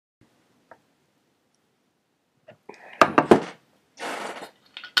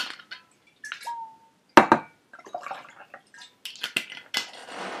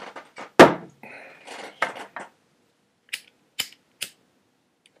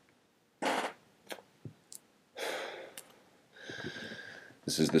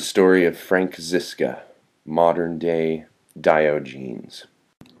This is the story of Frank Ziska, modern-day Diogenes.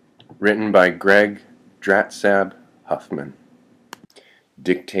 Written by Greg Dratsab Huffman.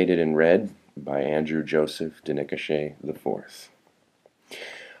 Dictated and read by Andrew Joseph DeNecochea IV.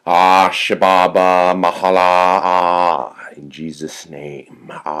 Shababa Mahala, in Jesus' name.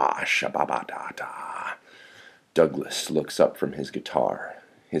 Shababadada. Douglas looks up from his guitar.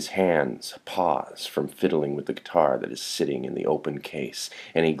 His hands pause from fiddling with the guitar that is sitting in the open case,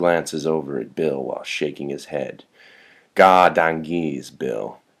 and he glances over at Bill while shaking his head. "God dangees,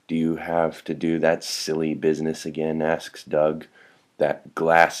 Bill, do you have to do that silly business again?" asks Doug. That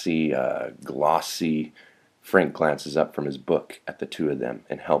glossy... Frank glances up from his book at the two of them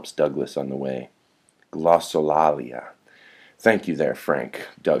and helps Douglas on the way. "Glossolalia." "Thank you there, Frank,"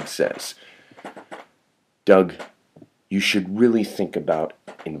 Doug says. "Doug, you should really think about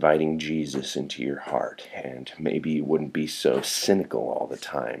inviting Jesus into your heart, and maybe you wouldn't be so cynical all the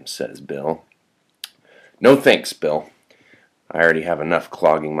time," says Bill. "No thanks, Bill. I already have enough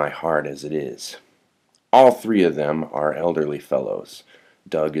clogging my heart as it is." All three of them are elderly fellows.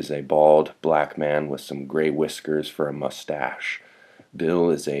 Doug is a bald black man with some gray whiskers for a mustache.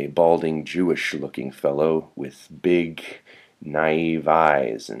 Bill is a balding Jewish-looking fellow with big, naive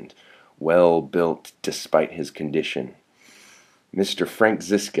eyes and well-built despite his condition. Mr. Frank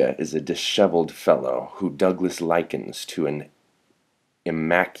Ziska is a disheveled fellow who Douglas likens to an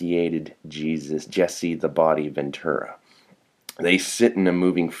emaciated Jesse the Body Ventura. They sit in a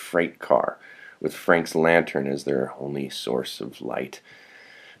moving freight car, with Frank's lantern as their only source of light.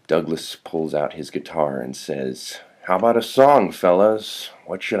 Douglas pulls out his guitar and says, "How about a song, fellas?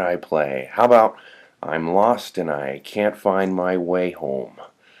 What should I play? How about 'I'm Lost and I Can't Find My Way Home'?"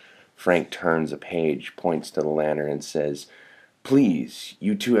 Frank turns a page, points to the lantern, and says, "Please,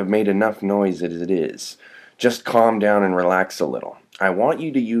 you two have made enough noise as it is. Just calm down and relax a little. I want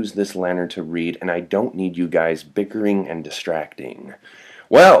you to use this lantern to read, and I don't need you guys bickering and distracting."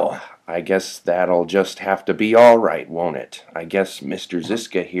 "Well, I guess that'll just have to be all right, won't it? I guess Mr.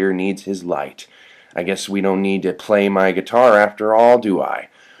 Ziska here needs his light. I guess we don't need to play my guitar after all, do I?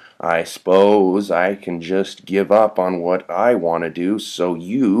 I suppose I can just give up on what I want to do so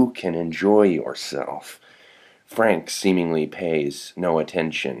you can enjoy yourself." Frank seemingly pays no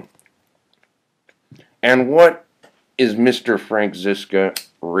attention. "And what is Mr. Frank Ziska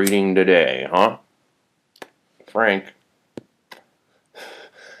reading today, huh?" Frank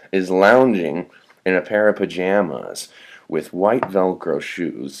is lounging in a pair of pajamas with white Velcro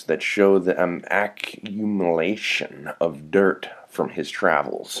shoes that show the accumulation of dirt from his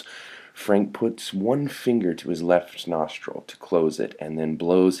travels. Frank puts one finger to his left nostril to close it and then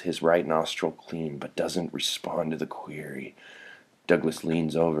blows his right nostril clean but doesn't respond to the query. Douglas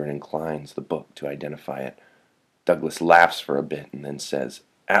leans over and inclines the book to identify it. Douglas laughs for a bit and then says,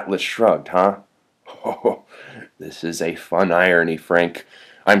 "Atlas Shrugged, huh?" "Oh, this is a fun irony, Frank.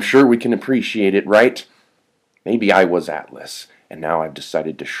 I'm sure we can appreciate it, right?" "Maybe I was Atlas, and now I've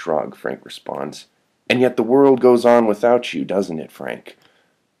decided to shrug," Frank responds. "And yet the world goes on without you, doesn't it, Frank?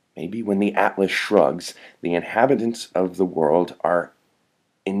 Maybe when the Atlas shrugs, the inhabitants of the world are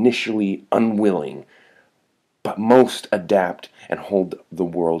initially unwilling, but most adapt and hold the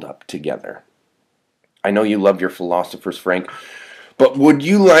world up together." I know you love your philosophers, Frank, but would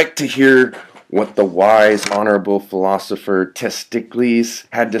you like to hear what the wise, honorable philosopher Testicles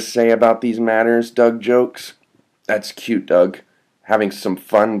had to say about these matters? Doug jokes. "That's cute, Doug. Having some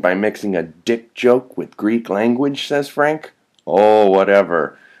fun by mixing a dick joke with Greek language," says Frank. "Oh,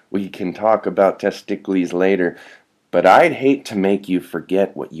 whatever. We can talk about Testicles later, but I'd hate to make you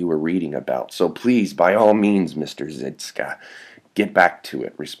forget what you were reading about. So please, by all means, Mr. Ziska, get back to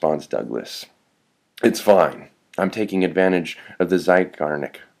it," responds Douglas. "It's fine. I'm taking advantage of the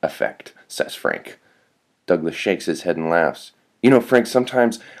Zeigarnik effect," says Frank. Douglas shakes his head and laughs. "You know, Frank,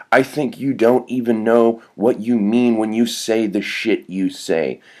 sometimes I think you don't even know what you mean when you say the shit you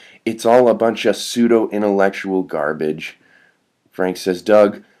say. It's all a bunch of pseudo-intellectual garbage." Frank says,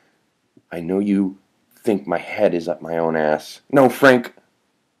 "Doug, I know you think my head is up my own ass." "No, Frank,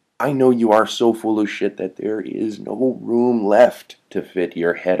 I know you are so full of shit that there is no room left to fit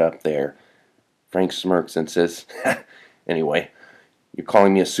your head up there." Frank smirks and says, "Anyway, you're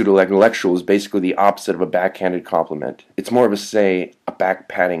calling me a pseudo-intellectual is basically the opposite of a backhanded compliment. It's more of a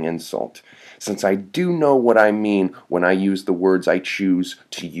back-patting insult. Since I do know what I mean when I use the words I choose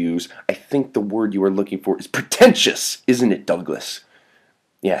to use, I think the word you are looking for is pretentious, isn't it, Douglas?"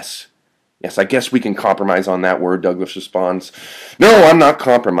 Yes, I guess we can compromise on that word," Douglas responds. "No, I'm not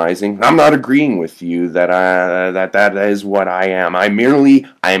compromising. I'm not agreeing with you that is what I am. I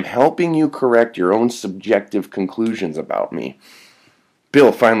am helping you correct your own subjective conclusions about me."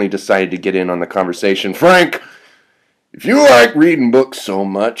 Bill finally decided to get in on the conversation. "Frank, if you like reading books so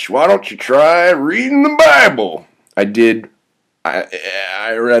much, why don't you try reading the Bible?" "I did.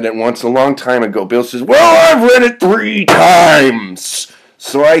 I read it once a long time ago." Bill says, "Well, I've read it 3 times,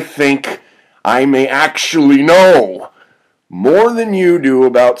 so I think I may actually know more than you do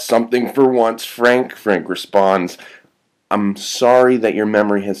about something for once, Frank." Frank responds, "I'm sorry that your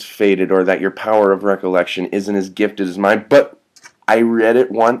memory has faded or that your power of recollection isn't as gifted as mine, but I read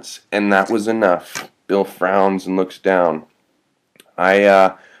it once and that was enough." Bill frowns and looks down.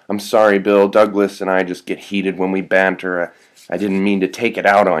 I'm sorry, Bill. Douglas and I just get heated when we banter. I didn't mean to take it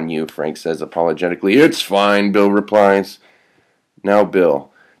out on you," Frank says apologetically. "It's fine," Bill replies. "Now,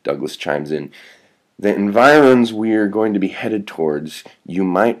 Bill," Douglas chimes in, "the environs we're going to be headed towards, you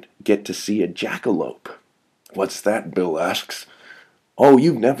might get to see a jackalope." "What's that?" Bill asks. "Oh,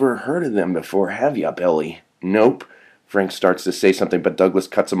 you've never heard of them before, have ya, Billy?" "Nope." Frank starts to say something, but Douglas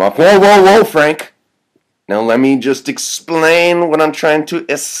cuts him off. "Whoa, whoa, whoa, Frank. Now let me just explain what I'm trying to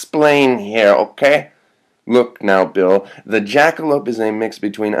explain here, okay? Look now, Bill, the jackalope is a mix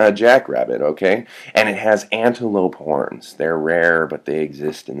between a jackrabbit, okay? And it has antelope horns. They're rare, but they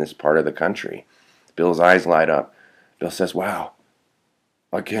exist in this part of the country." Bill's eyes light up. Bill says, "Wow,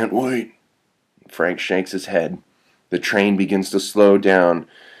 I can't wait." Frank shakes his head. The train begins to slow down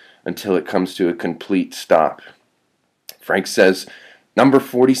until it comes to a complete stop. Frank says, "Number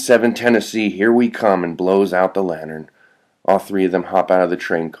 47 Tennessee, here we come," and blows out the lantern. All 3 of them hop out of the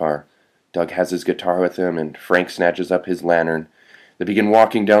train car. Doug has his guitar with him, and Frank snatches up his lantern. They begin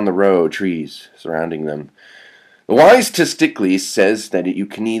walking down the road, trees surrounding them. "The wise Testicles says that you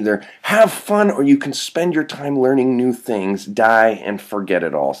can either have fun or you can spend your time learning new things, die, and forget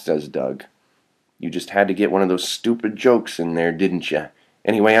it all," says Doug. "You just had to get one of those stupid jokes in there, didn't you?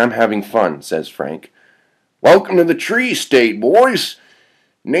 Anyway, I'm having fun," says Frank. "Welcome to the tree state, boys.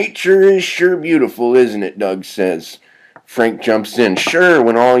 Nature is sure beautiful, isn't it?" Doug says. Frank jumps in. "Sure,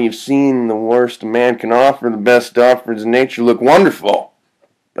 when all you've seen the worst a man can offer, the best offers in nature look wonderful.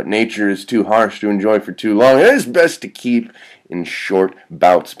 But nature is too harsh to enjoy for too long. It is best to keep in short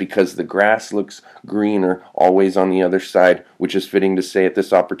bouts, because the grass looks greener always on the other side," which is fitting to say at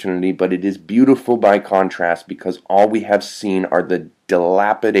this opportunity, but it is beautiful by contrast, because all we have seen are the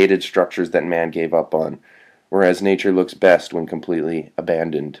dilapidated structures that man gave up on, whereas nature looks best when completely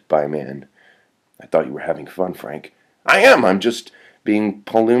abandoned by man. "I thought you were having fun, Frank." "I am. I'm just being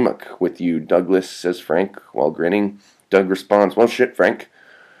polemic with you, Douglas," says Frank, while grinning. Doug responds, "Well, shit, Frank.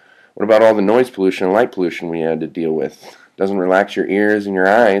 What about all the noise pollution and light pollution we had to deal with? Doesn't relax your ears and your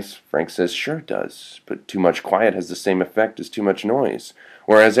eyes?" Frank says, "Sure it does, but too much quiet has the same effect as too much noise.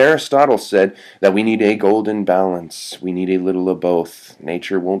 Whereas Aristotle said that we need a golden balance. We need a little of both.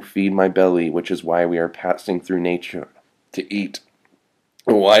 Nature won't feed my belly, which is why we are passing through nature to eat."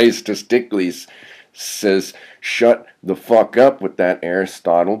 Wise Testicles says, "Shut the fuck up with that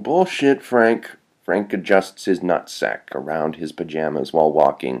Aristotle bullshit, Frank." Frank adjusts his nutsack around his pajamas while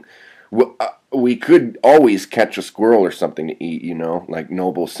walking. We could always catch a squirrel or something to eat, like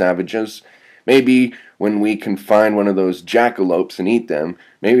noble savages. Maybe when we can find one of those jackalopes and eat them,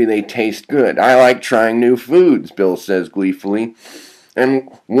 maybe they taste good. I like trying new foods," Bill says gleefully. "And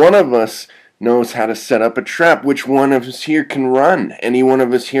one of us knows how to set up a trap. Which one of us here can run? Any one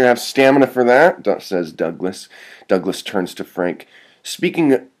of us here have stamina for that?" says Douglas. Douglas turns to Frank.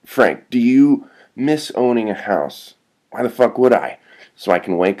 "Speaking of Frank, do you miss owning a house?" "Why the fuck would I? So I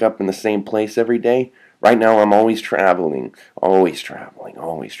can wake up in the same place every day? Right now I'm always traveling. Always traveling,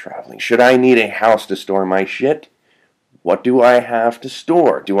 always traveling. Should I need a house to store my shit? What do I have to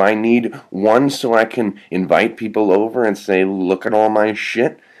store? Do I need one so I can invite people over and say, 'Look at all my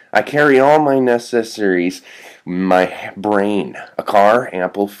shit'? I carry all my necessaries, my brain. A car,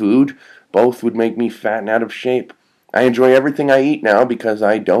 ample food, both would make me fat and out of shape. I enjoy everything I eat now because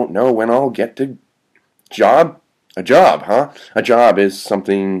I don't know when I'll get to job. A job, huh? A job is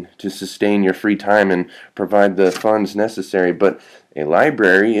something to sustain your free time and provide the funds necessary, but a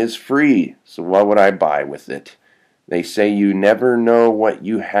library is free, so what would I buy with it? They say you never know what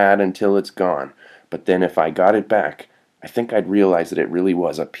you had until it's gone, but then if I got it back, I think I'd realize that it really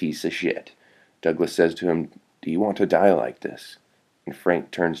was a piece of shit." Douglas says to him, "Do you want to die like this?" And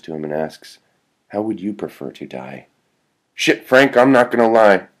Frank turns to him and asks, "How would you prefer to die?" "Shit, Frank, I'm not gonna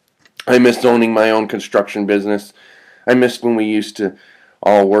lie. I missed owning my own construction business. I missed when we used to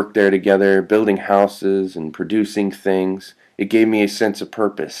all work there together, building houses and producing things. It gave me a sense of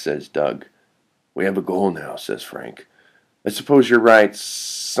purpose," says Doug. "We have a goal now," says Frank. "I suppose you're right.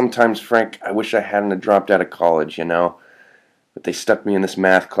 Sometimes, Frank, I wish I hadn't dropped out of college, But they stuck me in this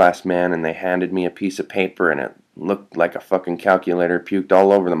math class, man, and they handed me a piece of paper, and it Looked like a fucking calculator, puked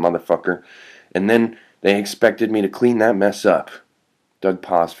all over the motherfucker. And then they expected me to clean that mess up. Doug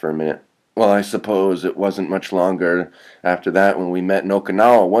paused for a minute. Well, I suppose it wasn't much longer after that when we met in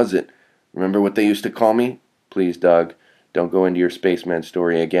Okinawa, was it? Remember what they used to call me? Please, Doug, don't go into your spaceman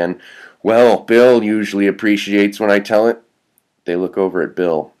story again. Well, Bill usually appreciates when I tell it. They look over at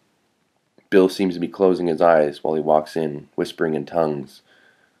Bill. Bill seems to be closing his eyes while he walks in, whispering in tongues.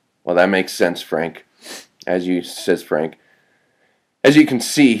 Well, that makes sense, Frank. Says Frank. As you can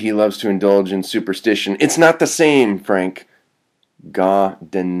see, he loves to indulge in superstition. It's not the same, Frank.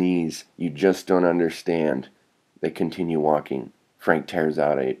 Diogenes, you just don't understand. They continue walking. Frank tears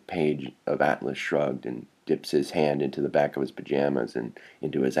out a page of Atlas Shrugged and dips his hand into the back of his pajamas and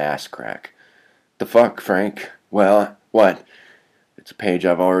into his ass crack. The fuck, Frank? Well, what? It's a page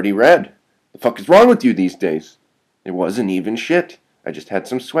I've already read. The fuck is wrong with you these days? It wasn't even shit. I just had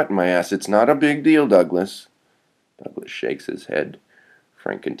some sweat in my ass. It's not a big deal, Douglas. Douglas shakes his head.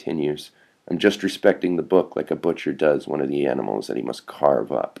 Frank continues. I'm just respecting the book like a butcher does one of the animals that he must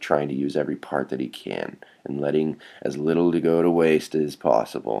carve up, trying to use every part that he can, and letting as little to go to waste as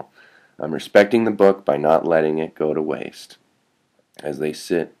possible. I'm respecting the book by not letting it go to waste. As they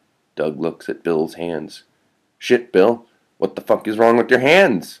sit, Doug looks at Bill's hands. Shit, Bill, what the fuck is wrong with your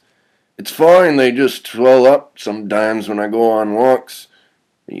hands? It's fine, they just swell up sometimes when I go on walks.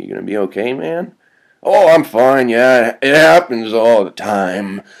 Are you gonna be okay, man? Oh, I'm fine, yeah, it happens all the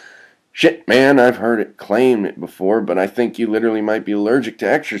time. Shit, man, I've heard it claim it before, but I think you literally might be allergic to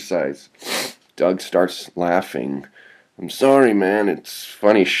exercise. Doug starts laughing. I'm sorry, man, it's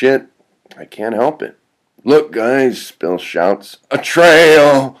funny shit. I can't help it. Look, guys, Bill shouts. A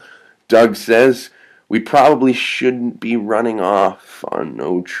trail, Doug says. We probably shouldn't be running off on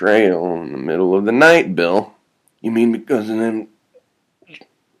no trail in the middle of the night, Bill. You mean because of them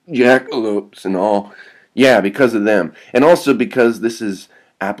jackalopes and all? Yeah, because of them. And also because this is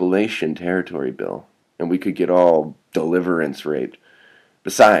Appalachian territory, Bill, and we could get all deliverance raped.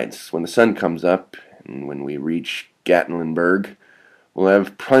 Besides, when the sun comes up, and when we reach Gatlinburg, we'll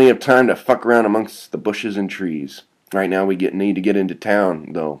have plenty of time to fuck around amongst the bushes and trees. Right now we need to get into town,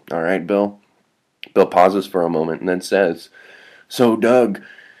 though. All right, Bill? Bill pauses for a moment and then says, So, Doug,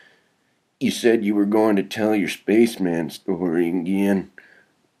 you said you were going to tell your spaceman story again.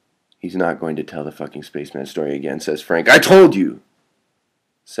 He's not going to tell the fucking spaceman story again, says Frank. I told you,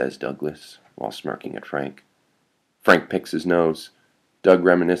 says Douglas, while smirking at Frank. Frank picks his nose. Doug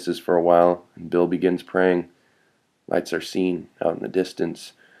reminisces for a while, and Bill begins praying. Lights are seen out in the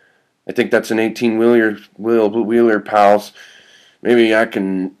distance. I think that's an 18-wheeler, pals. Maybe I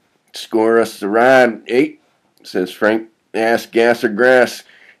can score us a ride, says Frank. Ask gas or grass.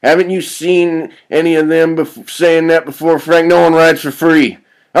 Haven't you seen any of them saying that before, Frank? No one rides for free.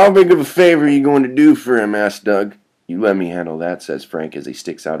 How big of a favor are you going to do for him, asked Doug. You let me handle that, says Frank as he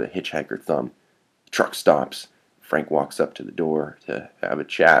sticks out a hitchhiker thumb. The truck stops. Frank walks up to the door to have a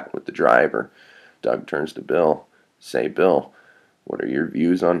chat with the driver. Doug turns to Bill. Say, Bill, what are your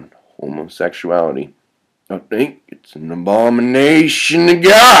views on homosexuality? I think it's an abomination to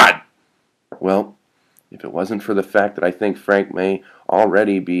God. Well, if it wasn't for the fact that I think Frank may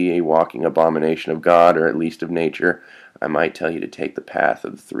already be a walking abomination of God, or at least of nature, I might tell you to take the path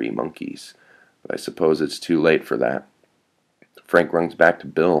of the 3 monkeys. But I suppose it's too late for that. Frank runs back to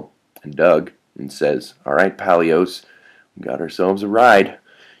Bill and Doug and says, All right, Palios, we got ourselves a ride.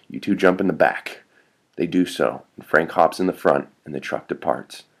 You two jump in the back. They do so, and Frank hops in the front, and the truck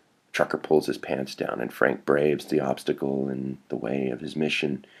departs. The trucker pulls his pants down, and Frank braves the obstacle in the way of his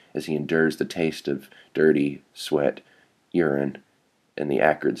mission as he endures the taste of dirty sweat, urine, and the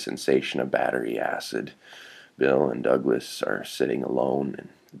acrid sensation of battery acid. Bill and Douglas are sitting alone in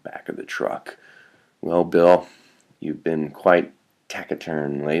the back of the truck. Well, Bill, you've been quite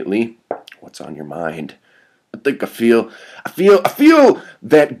taciturn lately. What's on your mind? I think I feel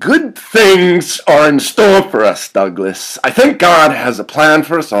that good things are in store for us, Douglas. I think God has a plan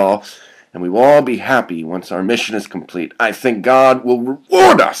for us all, and we will all be happy once our mission is complete. I think God will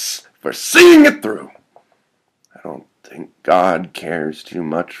reward us for seeing it through. I don't think God cares too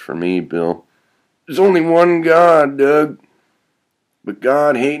much for me, Bill. There's only one God, Doug. But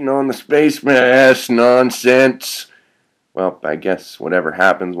God hating on the spaceman, that's nonsense. Well, I guess whatever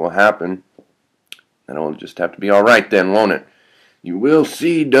happens will happen. And it'll just have to be all right then, won't it? You will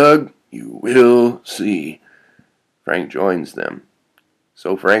see, Doug. You will see. Frank joins them.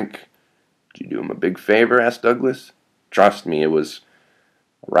 So, Frank, did you do him a big favor? Asked Douglas. Trust me, it was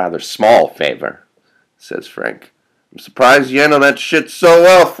a rather small favor, says Frank. I'm surprised you handle that shit so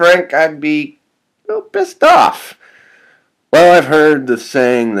well, Frank. I'd be a little pissed off. Well, I've heard the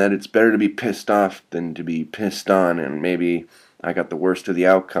saying that it's better to be pissed off than to be pissed on, and maybe I got the worst of the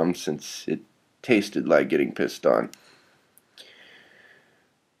outcome since it tasted like getting pissed on.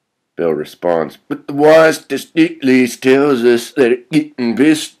 Bill responds, but the wise distinctly tells us that getting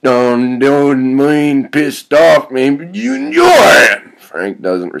pissed on don't mean pissed off, maybe you enjoy it. Frank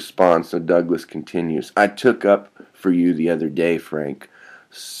doesn't respond, so Douglas continues. I took up for you the other day, Frank.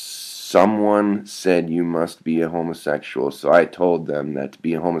 Someone said you must be a homosexual, so I told them that to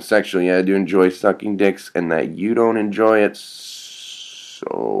be a homosexual you had to enjoy sucking dicks, and that you don't enjoy it, so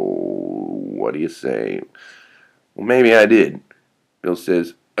what do you say? Well, maybe I did. Bill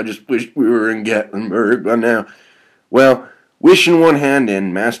says, I just wish we were in Gatlinburg by now. Well, wish in one hand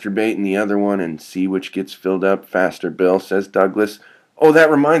and masturbate in the other one and see which gets filled up faster, Bill, says Douglas. Oh, that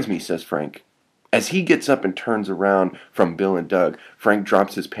reminds me, says Frank. As he gets up and turns around from Bill and Doug, Frank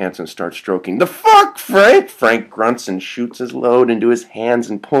drops his pants and starts stroking. The fuck, Frank? Frank grunts and shoots his load into his hands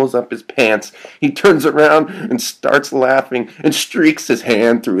and pulls up his pants. He turns around and starts laughing and streaks his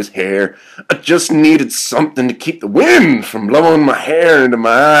hand through his hair. I just needed something to keep the wind from blowing my hair into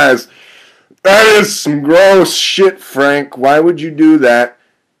my eyes. That is some gross shit, Frank. Why would you do that?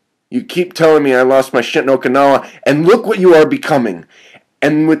 You keep telling me I lost my shit in Okinawa, and look what you are becoming.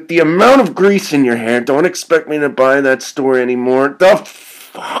 And with the amount of grease in your hair, don't expect me to buy that story anymore. The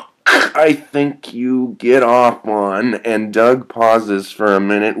fuck I think you get off on. And Doug pauses for a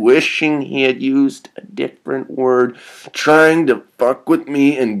minute, wishing he had used a different word, trying to fuck with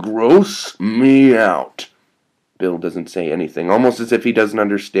me and gross me out. Bill doesn't say anything, almost as if he doesn't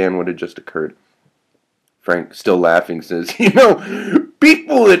understand what had just occurred. Frank, still laughing, says, you know,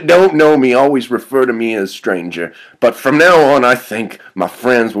 people that don't know me always refer to me as stranger, but from now on I think my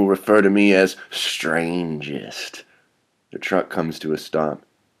friends will refer to me as strangest. The truck comes to a stop,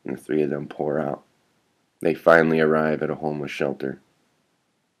 and the three of them pour out. They finally arrive at a homeless shelter.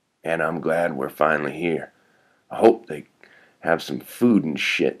 And I'm glad we're finally here. I hope they have some food and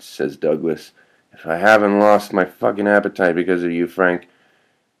shit, says Douglas. If I haven't lost my fucking appetite because of you, Frank,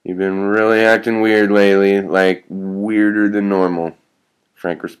 you've been really acting weird lately, like weirder than normal.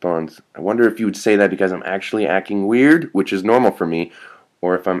 Frank responds, I wonder if you would say that because I'm actually acting weird, which is normal for me,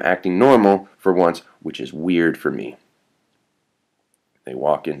 or if I'm acting normal for once, which is weird for me. They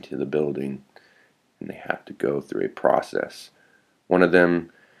walk into the building, and they have to go through a process. One of the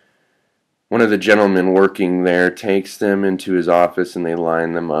gentlemen working there takes them into his office, and they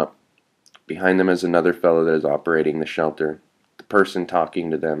line them up. Behind them is another fellow that is operating the shelter. The person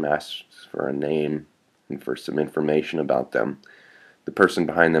talking to them asks for a name and for some information about them. The person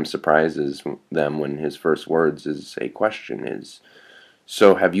behind them surprises them when his first words is a question is,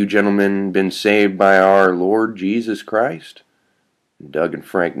 so have you gentlemen been saved by our Lord Jesus Christ? And Doug and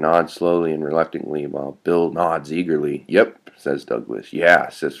Frank nod slowly and reluctantly while Bill nods eagerly. Yep, says Douglas. Yeah,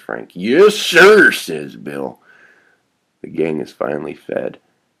 says Frank. Yes, sir, says Bill. The gang is finally fed,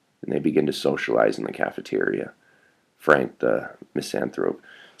 and they begin to socialize in the cafeteria. Frank, the misanthrope,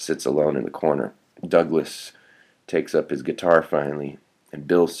 sits alone in the corner. Douglas takes up his guitar finally, and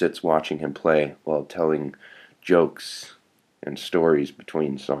Bill sits watching him play while telling jokes and stories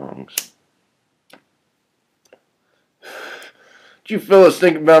between songs. What you fellas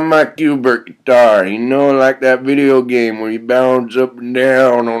think about my Qbert guitar? You know, like that video game where you bounce up and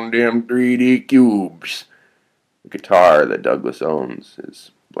down on them 3D cubes. The guitar that Douglas owns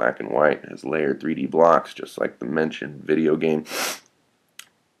is black and white, has layered 3D blocks, just like the mentioned video game.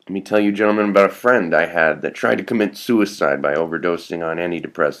 Let me tell you, gentlemen, about a friend I had that tried to commit suicide by overdosing on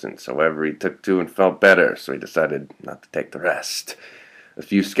antidepressants. However, he took two and felt better, so he decided not to take the rest. A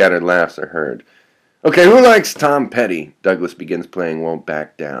few scattered laughs are heard. Okay, who likes Tom Petty? Douglas begins playing Won't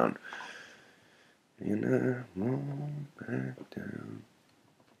Back Down. And I won't back down.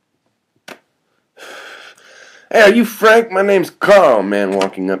 Hey, are you Frank? My name's Carl. Man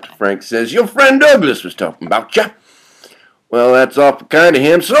walking up to Frank says, your friend Douglas was talking about ya. Well, that's awful kind of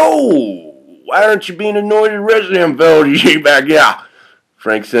him. So, why aren't you being anointed resident, fellow? You back, yeah.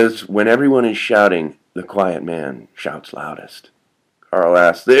 Frank says, when everyone is shouting, the quiet man shouts loudest. Carl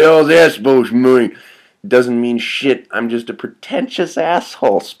asks, the hell's that supposed to mean? It doesn't mean shit. I'm just a pretentious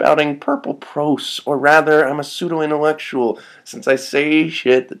asshole spouting purple prose, or rather, I'm a pseudo-intellectual, since I say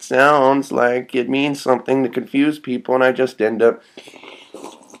shit that sounds like it means something to confuse people, and I just end up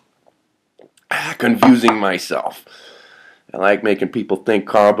confusing myself. I like making people think,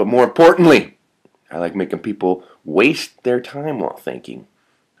 Carl, but more importantly, I like making people waste their time while thinking.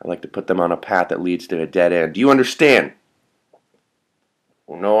 I like to put them on a path that leads to a dead end. Do you understand?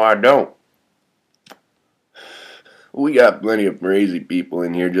 Well, no, I don't. We got plenty of crazy people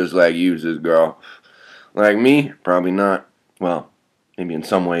in here just like you, says girl. Like me? Probably not. Well, maybe in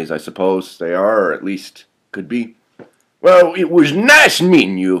some ways, I suppose, they are, or at least could be. Well, it was nice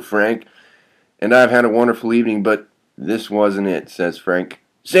meeting you, Frank. And I've had a wonderful evening, but this wasn't it, says Frank.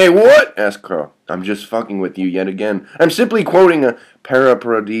 Say what? Asks Carl. I'm just fucking with you yet again. I'm simply quoting a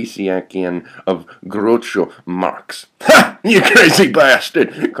paraparodisiacian of Groucho Marx. Ha! You crazy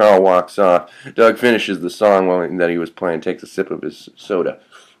bastard! Carl walks off. Doug finishes the song that he was playing, takes a sip of his soda.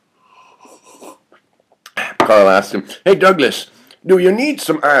 Carl asks him, Hey Douglas, do you need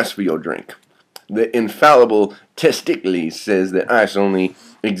some ice for your drink? The infallible Testicles says that ice only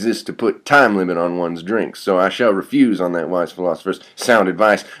exists to put time limit on one's drinks, so I shall refuse on that wise philosopher's sound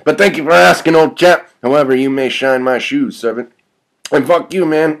advice. But thank you for asking, old chap. However, you may shine my shoes, servant. And fuck you,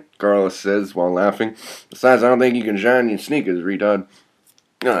 man, Carlos says while laughing. Besides, I don't think you can shine your sneakers, retard.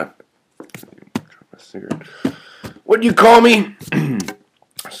 Cigarette. What'd you call me?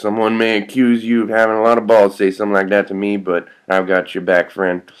 Someone may accuse you of having a lot of balls say something like that to me, but I've got your back,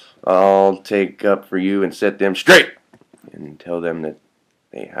 friend. I'll take up for you and set them straight and tell them that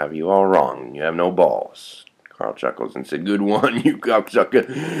they have you all wrong and you have no balls. Carl chuckles and said, Good one, you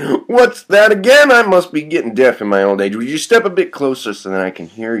cocksucker. What's that again? I must be getting deaf in my old age. Would you step a bit closer so that I can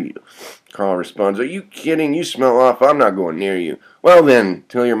hear you? Carl responds, Are you kidding? You smell off. I'm not going near you. Well then,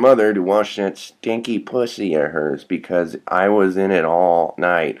 tell your mother to wash that stinky pussy of hers because I was in it all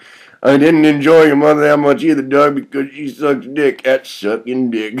night. I didn't enjoy your mother that much either, Doug, because she sucks dick at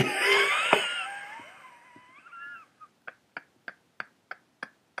sucking dick.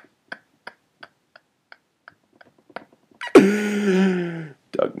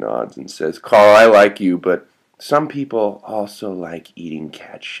 Doug nods and says, Carl, I like you, but some people also like eating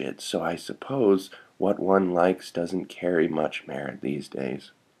cat shit, so I suppose what one likes doesn't carry much merit these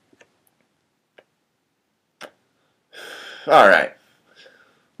days. Alright.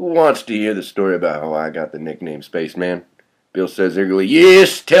 Who wants to hear the story about how I got the nickname Spaceman? Bill says eagerly,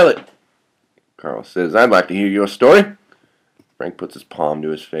 Yes, tell it. Carl says, I'd like to hear your story. Frank puts his palm to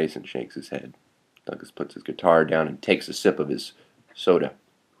his face and shakes his head. Douglas puts his guitar down and takes a sip of his soda.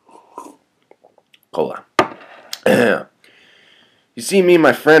 Cola. You see me and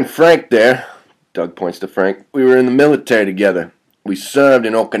my friend Frank there. Doug points to Frank. We were in the military together. We served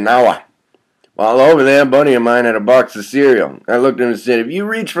in Okinawa. While over there, a buddy of mine had a box of cereal. I looked at him and said, If you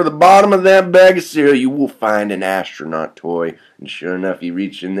reach for the bottom of that bag of cereal, you will find an astronaut toy. And sure enough, he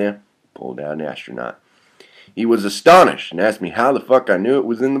reached in there, pulled out an astronaut. He was astonished and asked me how the fuck I knew it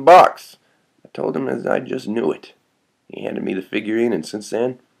was in the box. I told him as I just knew it. He handed me the figurine, and since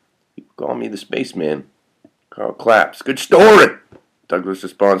then, he called me the Spaceman. Carl claps. Good story! Douglas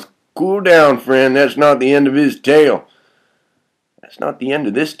responds, Cool down, friend. That's not the end of his tale. That's not the end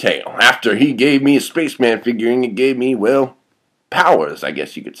of this tale. After he gave me a Spaceman figurine, he gave me, well, powers, I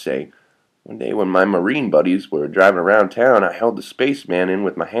guess you could say. One day when my Marine buddies were driving around town, I held the Spaceman in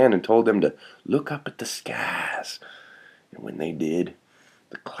with my hand and told them to look up at the skies. And when they did,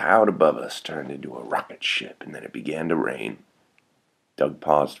 the cloud above us turned into a rocket ship, and then it began to rain. Doug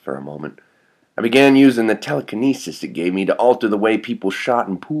paused for a moment. I began using the telekinesis it gave me to alter the way people shot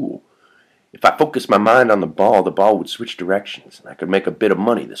in pool. If I focused my mind on the ball would switch directions, and I could make a bit of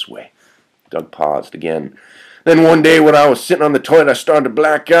money this way. Doug paused again. Then one day when I was sitting on the toilet, I started to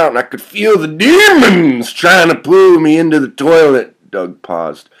black out, and I could feel the demons trying to pull me into the toilet. Doug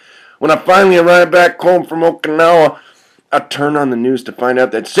paused. When I finally arrived back home from Okinawa, I turned on the news to find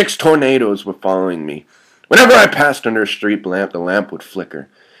out that 6 tornadoes were following me. Whenever I passed under a street lamp, the lamp would flicker.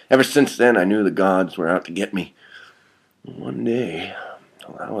 Ever since then, I knew the gods were out to get me. One day,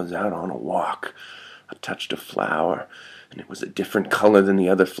 while I was out on a walk, I touched a flower, and it was a different color than the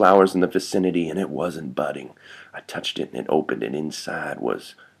other flowers in the vicinity, and it wasn't budding. I touched it, and it opened, and inside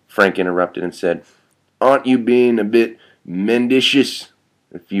was... Frank interrupted and said, Aren't you being a bit mendicious?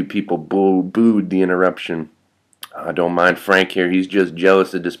 A few people booed the interruption. I don't mind Frank here. He's just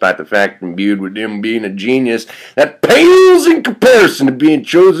jealous that despite the fact imbued with him being a genius, that pales in comparison to being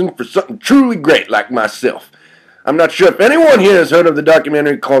chosen for something truly great like myself. I'm not sure if anyone here has heard of the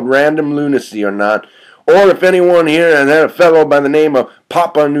documentary called Random Lunacy or not, or if anyone here has had a fellow by the name of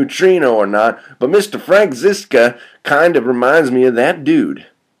Papa Neutrino or not, but Mr. Frank Ziska kind of reminds me of that dude.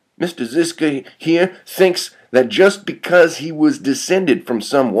 Mr. Ziska here thinks that just because he was descended from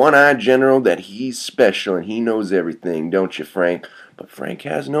some one-eyed general that he's special and he knows everything, don't you, Frank? But Frank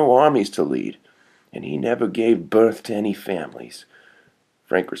has no armies to lead, and he never gave birth to any families.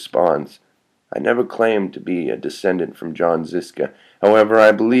 Frank responds, I never claimed to be a descendant from John Ziska. However,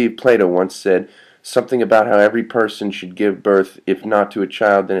 I believe Plato once said something about how every person should give birth, if not to a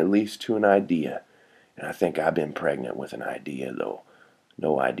child, then at least to an idea. And I think I've been pregnant with an idea, though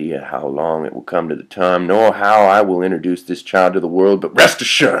No idea how long it will come to the time, nor how I will introduce this child to the world, but rest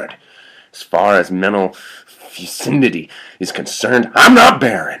assured, as far as mental fecundity is concerned, I'm not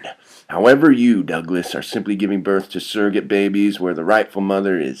barren. However, you, Douglas, are simply giving birth to surrogate babies where the rightful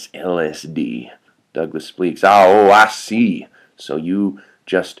mother is LSD. Douglas speaks. Oh, I see. So you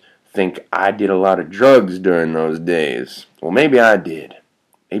just think I did a lot of drugs during those days. Well, maybe I did.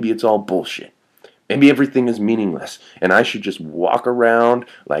 Maybe it's all bullshit. Maybe everything is meaningless, and I should just walk around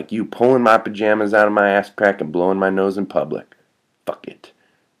like you, pulling my pajamas out of my ass crack and blowing my nose in public. Fuck it.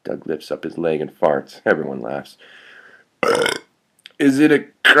 Doug lifts up his leg and farts. Everyone laughs. Is it a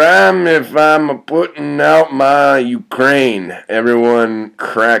crime if I'm putting out my Ukraine? Everyone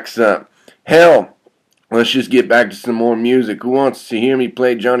cracks up. Hell, let's just get back to some more music. Who wants to hear me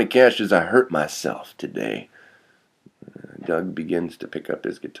play Johnny Cash's I Hurt Myself Today? Doug begins to pick up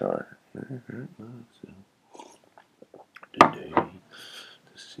his guitar. I hurt myself today to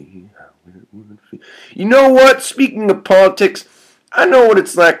see how it would feel. You know what? Speaking of politics, I know what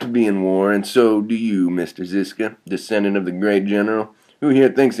it's like to be in war, and so do you, Mr. Ziska, descendant of the great general. Who here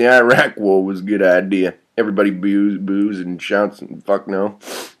thinks the Iraq war was a good idea? Everybody boos and shouts and fuck no.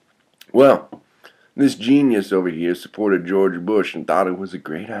 Well, this genius over here supported George Bush and thought it was a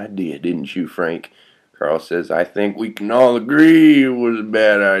great idea, didn't you, Frank? Carl says, I think we can all agree it was a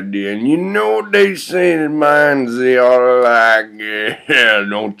bad idea. And you know what they say that minds they all like, yeah,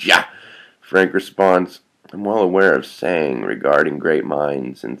 don't ya? Frank responds, I'm well aware of saying regarding great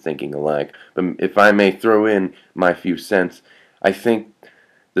minds and thinking alike, but if I may throw in my few cents, I think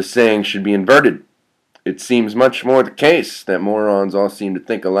the saying should be inverted. It seems much more the case that morons all seem to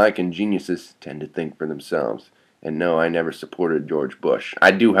think alike and geniuses tend to think for themselves. And no, I never supported George Bush. I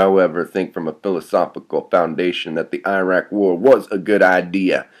do, however, think from a philosophical foundation that the Iraq War was a good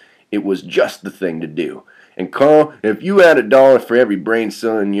idea. It was just the thing to do. And Carl, if you had $1 for every brain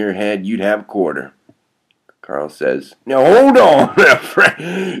cell in your head, you'd have a quarter. Carl says, now hold on,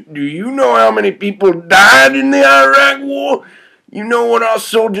 Frank. Do you know how many people died in the Iraq War? You know what our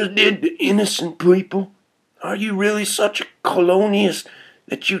soldiers did to innocent people? Are you really such a colonialist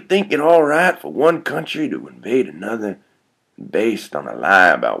that you think it all right for one country to invade another based on a lie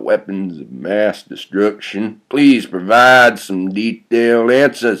about weapons of mass destruction? Please provide some detailed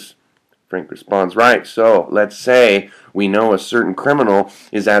answers. Frank responds, right, so let's say we know a certain criminal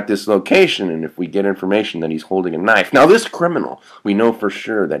is at this location, and if we get information that he's holding a knife. Now this criminal, we know for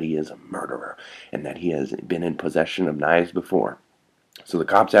sure that he is a murderer, and that he has been in possession of knives before. So the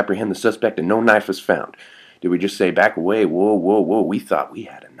cops apprehend the suspect, and no knife is found. Did we just say, back away, whoa, we thought we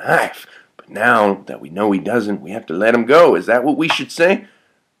had a knife, but now that we know he doesn't, we have to let him go. Is that what we should say?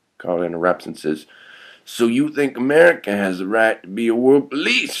 Carl interrupts and says, so you think America has the right to be a world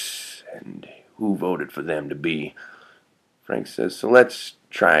police? And who voted for them to be? Frank says, so let's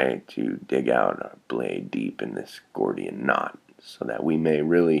try to dig out our blade deep in this Gordian knot so that we may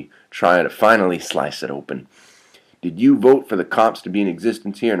really try to finally slice it open. Did you vote for the cops to be in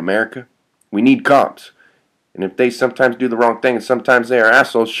existence here in America? We need cops. And if they sometimes do the wrong thing and sometimes they are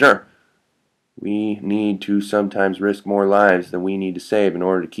assholes, sure. We need to sometimes risk more lives than we need to save in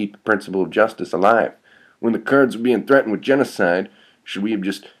order to keep the principle of justice alive. When the Kurds were being threatened with genocide, should we have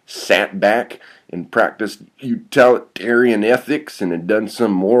just sat back and practiced utilitarian ethics and had done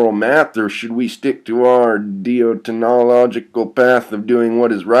some moral math, or should we stick to our deontological path of doing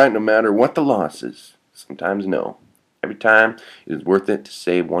what is right no matter what the loss is? Sometimes no. Every time it is worth it to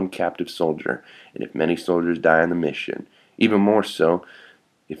save one captive soldier, and if many soldiers die in the mission, even more so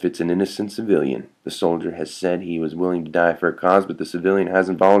if it's an innocent civilian. The soldier has said he was willing to die for a cause, but the civilian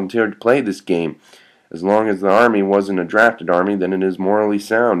hasn't volunteered to play this game. As long as the army wasn't a drafted army, then it is morally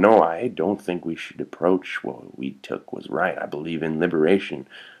sound. No, I don't think we should approach what we took was right. I believe in liberation,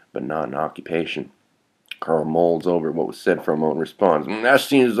 but not in occupation. Carl mulls over what was said for a moment and responds, that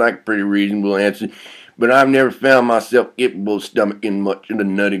seems like a pretty reasonable answer, but I've never found myself capable of stomaching much of the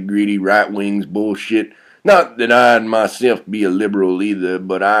nutty-gritty right-wing's bullshit. Not that I'd myself be a liberal either,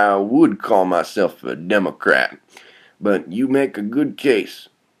 but I would call myself a Democrat. But you make a good case.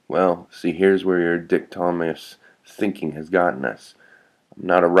 Well, see, here's where your dichotomous thinking has gotten us. I'm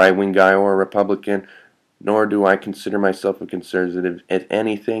not a right-wing guy or a Republican, nor do I consider myself a conservative. If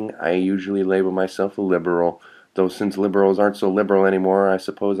anything, I usually label myself a liberal, though since liberals aren't so liberal anymore, I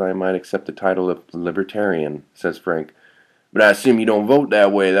suppose I might accept the title of libertarian, says Frank. But I assume you don't vote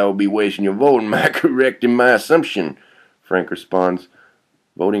that way. That would be wasting your vote. Am I correct in my assumption? Frank responds,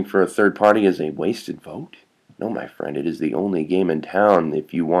 voting for a third party is a wasted vote? No, my friend, it is the only game in town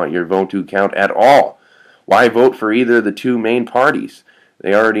if you want your vote to count at all. Why vote for either of the two main parties?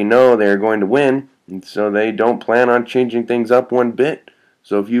 They already know they are going to win, and so they don't plan on changing things up one bit.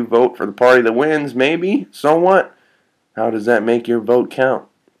 So if you vote for the party that wins, maybe, so what? How does that make your vote count?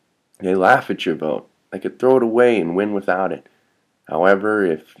 They laugh at your vote. They could throw it away and win without it. However,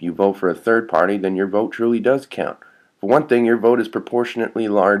 if you vote for a third party, then your vote truly does count. For one thing, your vote is proportionately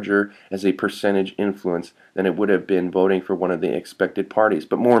larger as a percentage influence than it would have been voting for one of the expected parties.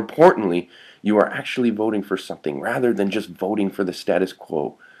 But more importantly, you are actually voting for something rather than just voting for the status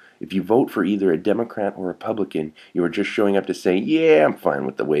quo. If you vote for either a Democrat or Republican, you are just showing up to say, yeah, I'm fine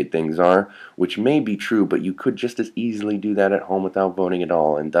with the way things are, which may be true, but you could just as easily do that at home without voting at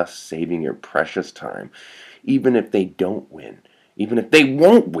all, and thus saving your precious time. Even if they don't win, even if they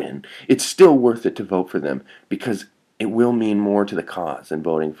won't win, it's still worth it to vote for them, because it will mean more to the cause than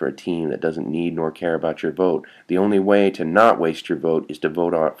voting for a team that doesn't need nor care about your vote. The only way to not waste your vote is to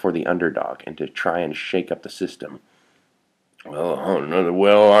vote for the underdog and to try and shake up the system. Well, another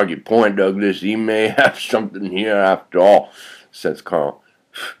well-argued point, Douglas. You may have something here after all, says Carl.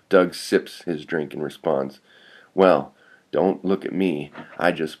 Doug sips his drink and responds, well, don't look at me.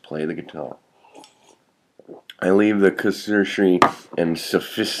 I just play the guitar. I leave the casuistry and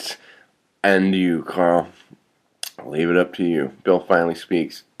sophist and you, Carl. I'll leave it up to you. Bill finally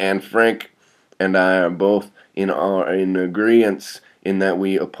speaks. And Frank and I are both in agreement in that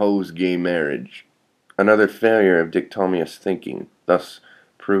we oppose gay marriage. Another failure of dichotomous thinking, thus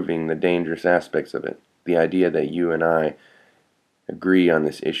proving the dangerous aspects of it. The idea that you and I agree on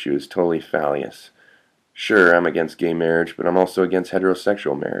this issue is totally fallacious. Sure, I'm against gay marriage, but I'm also against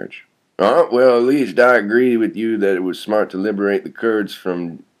heterosexual marriage. Well, at least I agree with you that it was smart to liberate the Kurds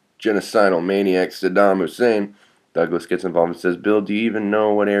from genocidal maniac Saddam Hussein. Douglas gets involved and says, Bill, do you even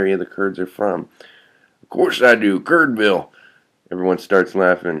know what area the Kurds are from? Of course I do, Kurdville. Everyone starts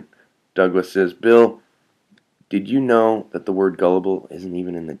laughing. Douglas says, Bill, did you know that the word gullible isn't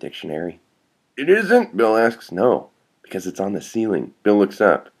even in the dictionary? It isn't? Bill asks. No, because it's on the ceiling. Bill looks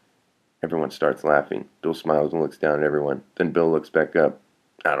up. Everyone starts laughing. Bill smiles and looks down at everyone. Then Bill looks back up.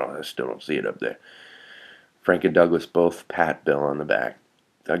 I still don't see it up there. Frank and Douglas both pat Bill on the back.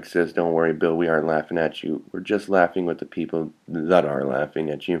 Doug says, don't worry, Bill, we aren't laughing at you. We're just laughing with the people that are laughing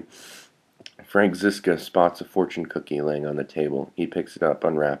at you. Frank Ziska spots a fortune cookie laying on the table. He picks it up,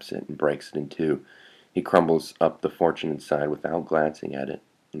 unwraps it, and breaks it in two. He crumbles up the fortune inside without glancing at it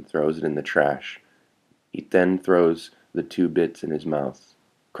and throws it in the trash. He then throws the two bits in his mouth.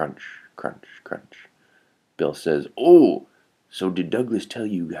 Crunch, crunch, crunch. Bill says, oh, so did Douglas tell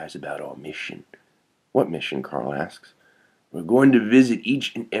you guys about our mission? What mission? Carl asks. We're going to visit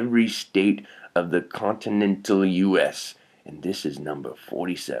each and every state of the continental U.S., and this is number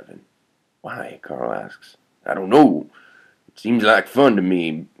 47. Why? Carl asks. I don't know. It seems like fun to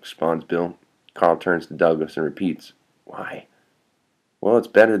me, responds Bill. Carl turns to Douglas and repeats, why? Well, it's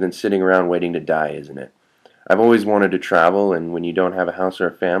better than sitting around waiting to die, isn't it? I've always wanted to travel, and when you don't have a house or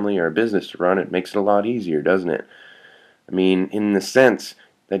a family or a business to run, it makes it a lot easier, doesn't it? I mean, in the sense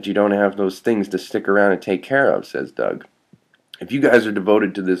that you don't have those things to stick around and take care of, says Doug. If you guys are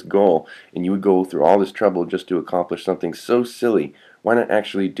devoted to this goal, and you would go through all this trouble just to accomplish something so silly, why not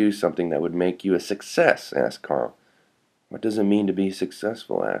actually do something that would make you a success, asks Carl. What does it mean to be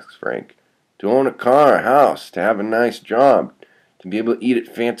successful, asks Frank. To own a car, a house, to have a nice job, to be able to eat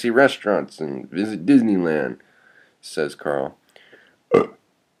at fancy restaurants and visit Disneyland, says Carl.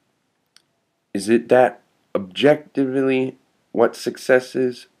 Is it that objectively what success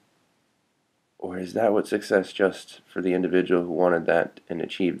is? Or is that what success just for the individual who wanted that and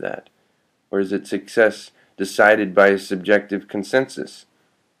achieved that? Or is it success decided by a subjective consensus?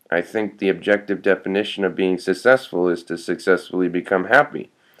 I think the objective definition of being successful is to successfully become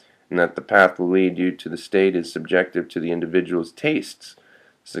happy, and that the path will lead you to the state is subjective to the individual's tastes.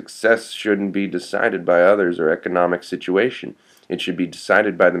 Success shouldn't be decided by others or economic situation. It should be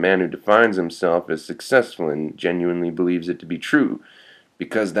decided by the man who defines himself as successful and genuinely believes it to be true,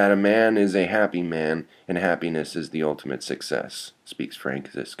 because that a man is a happy man, and happiness is the ultimate success, speaks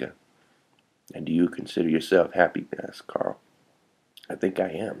Frank Ziska. And do you consider yourself happy? asks Carl. I think I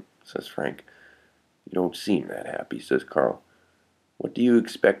am, says Frank. You don't seem that happy, says Carl. What do you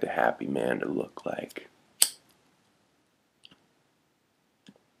expect a happy man to look like?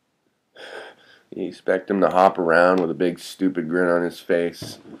 You expect him to hop around with a big stupid grin on his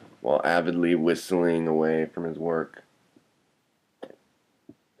face while avidly whistling away from his work.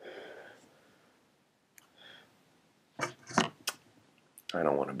 I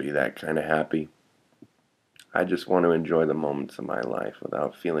don't want to be that kind of happy. I just want to enjoy the moments of my life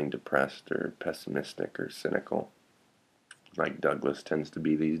without feeling depressed or pessimistic or cynical, like Douglas tends to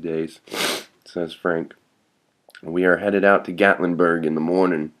be these days, says Frank. We are headed out to Gatlinburg in the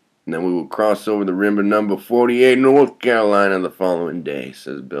morning. and then we will cross over the rim to number 48, North Carolina, the following day,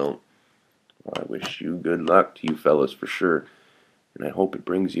 says Bill. Well, I wish you good luck to you fellows for sure, and I hope it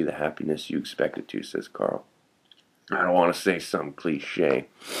brings you the happiness you expected to, says Carl. I don't want to say some cliche,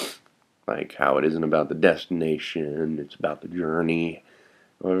 like how it isn't about the destination, it's about the journey.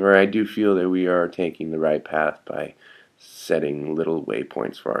 However, I do feel that we are taking the right path by setting little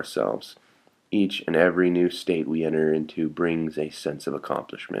waypoints for ourselves. Each and every new state we enter into brings a sense of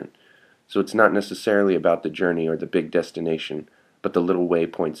accomplishment. So it's not necessarily about the journey or the big destination, but the little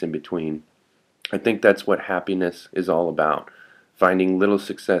waypoints in between. I think that's what happiness is all about. Finding little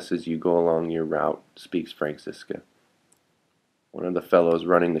success as you go along your route, speaks Frank Ziska. One of the fellows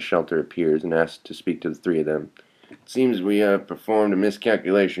running the shelter appears and asks to speak to the three of them. It seems we have performed a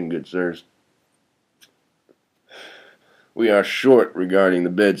miscalculation, good sirs. We are short regarding the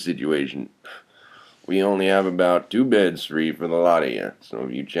bed situation. We only have about 2 beds free for the lot of you. So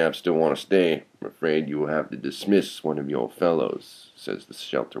if you chaps still want to stay, I'm afraid you will have to dismiss one of your fellows, says the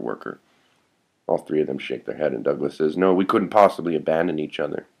shelter worker. All three of them shake their head, and Douglas says, no, we couldn't possibly abandon each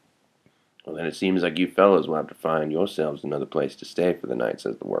other. Well, then it seems like you fellows will have to find yourselves another place to stay for the night,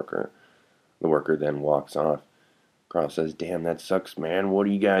 says the worker. The worker then walks off. Carl says, damn, that sucks, man. What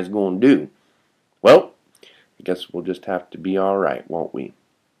are you guys going to do? Well, I guess we'll just have to be all right, won't we?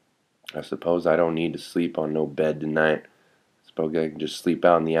 I suppose I don't need to sleep on no bed tonight. I suppose I can just sleep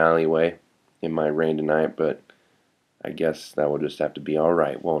out in the alleyway. It might rain tonight, but I guess that will just have to be all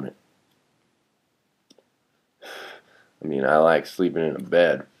right, won't it? I mean, I like sleeping in a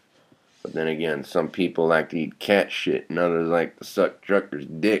bed. But then again, some people like to eat cat shit and others like to suck truckers'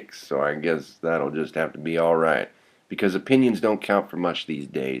 dicks, so I guess that'll just have to be all right. Because opinions don't count for much these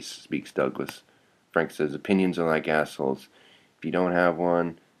days, speaks Douglas. Frank says, opinions are like assholes. If you don't have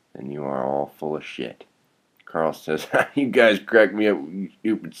one, then you are all full of shit. Carl says, you guys crack me up, you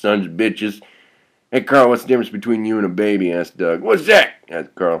stupid sons of bitches. Hey, Carl, what's the difference between you and a baby? Asked Doug. What's that?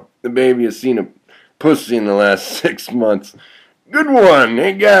 Asked Carl. The baby has seen a pussy in the last 6 months. Good one.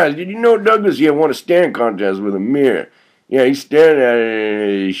 Hey, guys, did you know Douglas here won a staring contest with a mirror? Yeah, he stared at it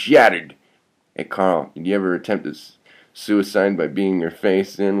and it shattered. Hey, Carl, did you ever attempt suicide by beating your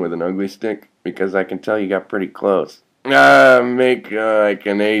face in with an ugly stick? Because I can tell you got pretty close. Make like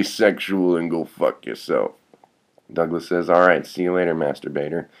an asexual and go fuck yourself. Douglas says, all right, see you later,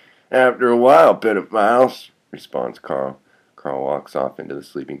 masturbator. After a while, pedophiles, responds Carl. Carl walks off into the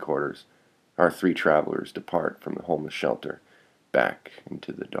sleeping quarters. Our 3 travelers depart from the homeless shelter, back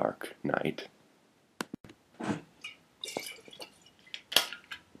into the dark night.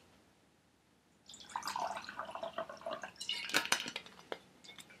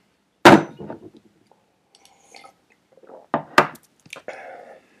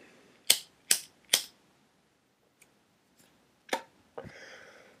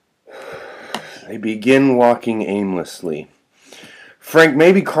 They begin walking aimlessly. Frank,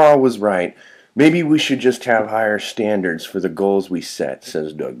 maybe Carl was right. Maybe we should just have higher standards for the goals we set,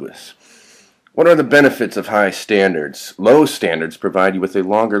 says Douglas. What are the benefits of high standards? Low standards provide you with a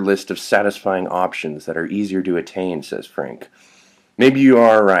longer list of satisfying options that are easier to attain, says Frank. Maybe you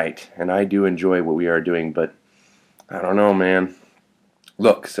are right, and I do enjoy what we are doing, but I don't know, man.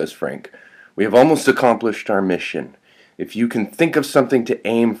 Look, says Frank, we have almost accomplished our mission. If you can think of something to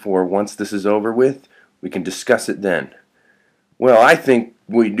aim for once this is over with, we can discuss it then. Well, I think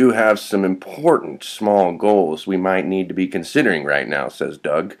we do have some important small goals we might need to be considering right now, says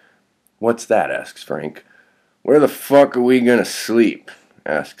Doug. What's that? Asks Frank. Where the fuck are we gonna sleep?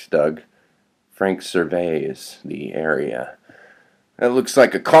 Asks Doug. Frank surveys the area. That looks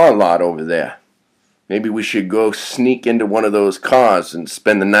like a car lot over there. Maybe we should go sneak into one of those cars and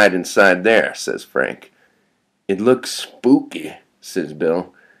spend the night inside there, says Frank. It looks spooky, says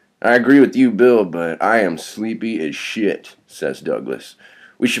Bill. I agree with you, Bill, but I am sleepy as shit, says Douglas.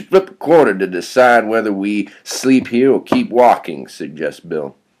 We should flip a quarter to decide whether we sleep here or keep walking, suggests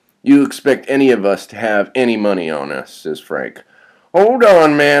Bill. You expect any of us to have any money on us, says Frank. Hold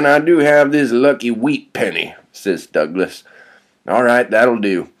on, man, I do have this lucky wheat penny, says Douglas. All right, that'll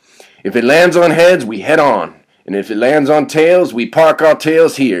do. If it lands on heads, we head on. And if it lands on tails, we park our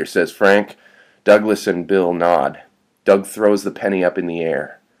tails here, says Frank. Douglas and Bill nod. Doug throws the penny up in the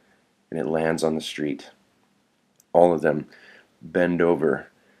air, and it lands on the street. All of them bend over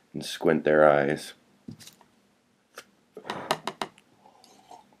and squint their eyes.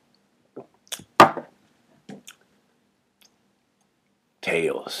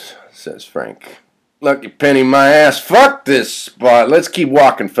 Tails, says Frank. Lucky penny, my ass. Fuck this spot. Let's keep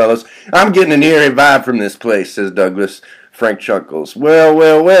walking, fellas. I'm getting an eerie vibe from this place, says Douglas. Frank chuckles.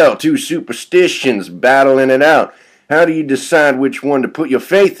 Well, 2 superstitions battling it out. How do you decide which one to put your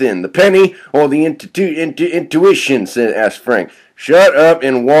faith in, the penny or the intuition, asks Frank. Shut up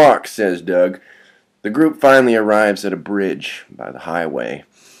and walk, says Doug. The group finally arrives at a bridge by the highway.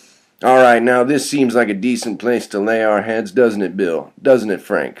 All right, now this seems like a decent place to lay our heads, doesn't it, Bill? Doesn't it,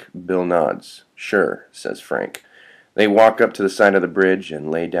 Frank? Bill nods. Sure, says Frank. They walk up to the side of the bridge and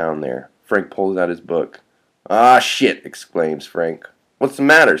lay down there. Frank pulls out his book. Ah, shit, exclaims Frank. What's the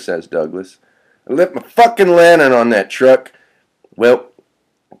matter, says Douglas. I left my fucking lantern on that truck. Well,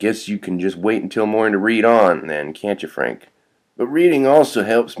 I guess you can just wait until morning to read on, then, can't you, Frank? But reading also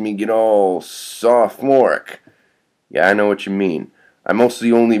helps me get all sophomoric. Yeah, I know what you mean. I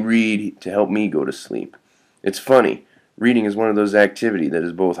mostly only read to help me go to sleep. It's funny. Reading is one of those activities that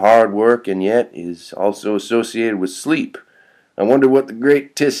is both hard work and yet is also associated with sleep. I wonder what the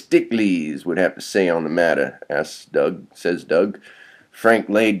great Testicles would have to say on the matter, says Doug. Frank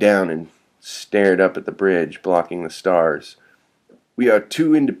laid down and stared up at the bridge, blocking the stars. We are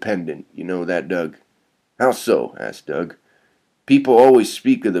too independent, you know that, Doug. How so? Asked Doug. People always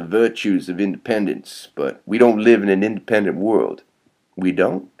speak of the virtues of independence, but we don't live in an independent world. We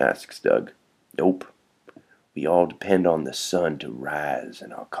don't? Asks Doug. Nope. We all depend on the sun to rise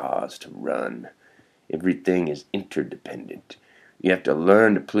and our cars to run. Everything is interdependent. You have to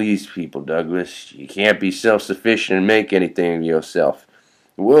learn to please people, Douglas. You can't be self-sufficient and make anything of yourself.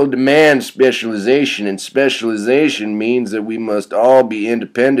 The world demands specialization, and specialization means that we must all be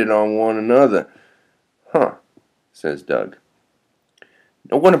independent on one another. Huh, says Doug.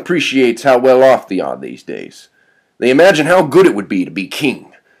 No one appreciates how well off they are these days. They imagine how good it would be to be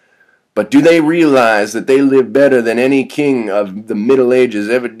king. But do they realize that they live better than any king of the Middle Ages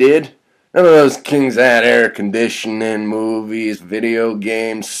ever did? None of those kings had air conditioning, movies, video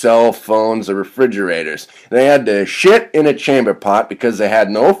games, cell phones, or refrigerators. They had to shit in a chamber pot because they had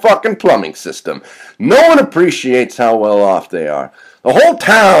no fucking plumbing system. No one appreciates how well off they are. The whole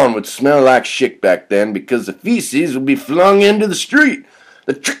town would smell like shit back then because the feces would be flung into the street.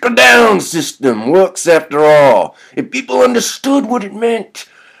 The trickle-down system works after all. If people understood what it meant,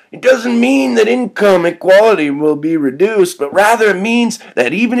 it doesn't mean that income equality will be reduced, but rather it means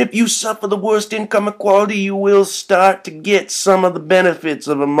that even if you suffer the worst income equality, you will start to get some of the benefits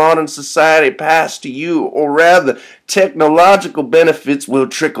of a modern society passed to you, or rather, technological benefits will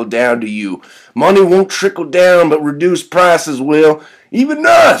trickle down to you. Money won't trickle down, but reduced prices will. Even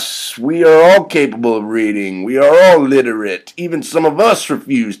us, we are all capable of reading. We are all literate. Even some of us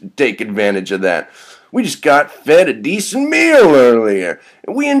refuse to take advantage of that. We just got fed a decent meal earlier,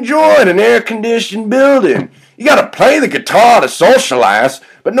 and we enjoyed an air-conditioned building. You gotta play the guitar to socialize,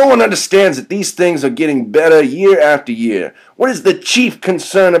 but no one understands that these things are getting better year after year. What is the chief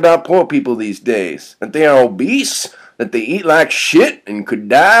concern about poor people these days? That they are obese? That they eat like shit and could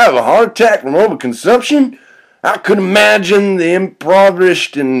die of a heart attack from overconsumption? I could imagine the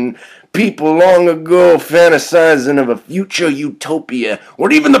impoverished and people long ago fantasizing of a future utopia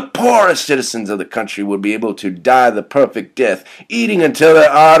where even the poorest citizens of the country would be able to die the perfect death, eating until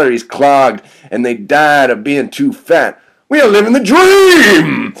their arteries clogged and they died of being too fat. We are living the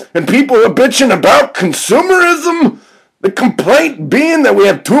dream! And people are bitching about consumerism? The complaint being that we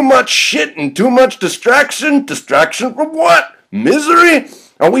have too much shit and too much distraction? Distraction from what? Misery?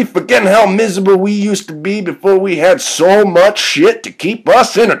 Are we forgetting how miserable we used to be before we had so much shit to keep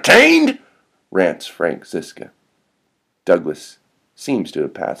us entertained? Rants Frank Ziska. Douglas seems to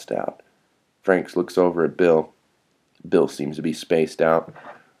have passed out. Frank looks over at Bill. Bill seems to be spaced out,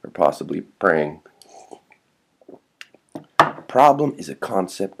 or possibly praying. The problem is a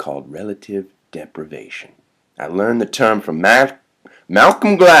concept called relative deprivation. I learned the term from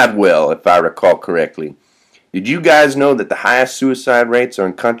Malcolm Gladwell, if I recall correctly. Did you guys know that the highest suicide rates are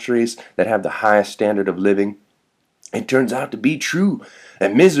in countries that have the highest standard of living? It turns out to be true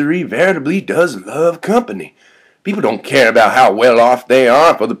that misery veritably does love company. People don't care about how well off they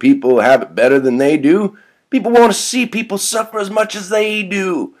are if other people have it better than they do. People want to see people suffer as much as they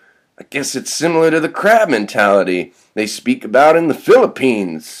do. I guess it's similar to the crab mentality they speak about in the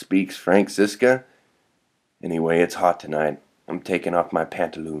Philippines, speaks Frank Ziska. Anyway, it's hot tonight. I'm taking off my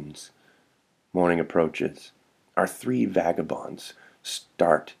pantaloons. Morning approaches. Our three vagabonds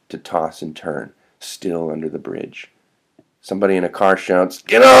start to toss and turn, still under the bridge. Somebody in a car shouts,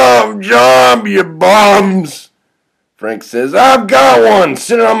 "Get off, job, you bums!" Frank says, "I've got one,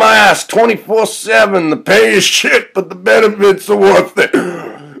 sitting on my ass 24/7. The pay is shit, but the benefits are worth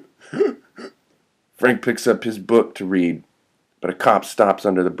it." Frank picks up his book to read, but a cop stops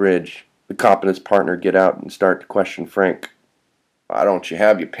under the bridge. The cop and his partner get out and start to question Frank. "Why don't you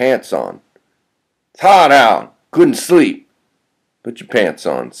have your pants on?" "It's hot out. Couldn't sleep." "Put your pants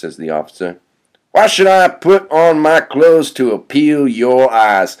on," says the officer. Why should I put on my clothes to appeal your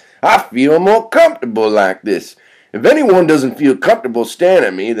eyes? I feel more comfortable like this. If anyone doesn't feel comfortable staring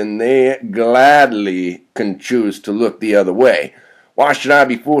at me, then they gladly can choose to look the other way. Why should I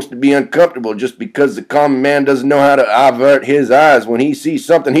be forced to be uncomfortable just because the common man doesn't know how to avert his eyes when he sees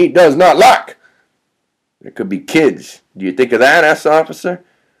something he does not like? There could be kids. Do you think of that? Asked the officer.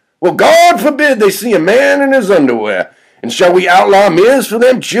 Well, God forbid they see a man in his underwear. And shall we outlaw mirrors for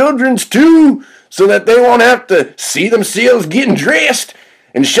them childrens too, so that they won't have to see themselves getting dressed?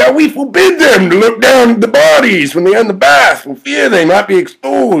 And shall we forbid them to look down at the bodies when they are in the bath, for fear they might be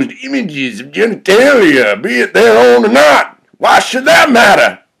exposed to images of genitalia, be it their own or not? Why should that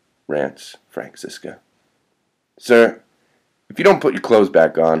matter? Rants Frank Ziska. Sir, if you don't put your clothes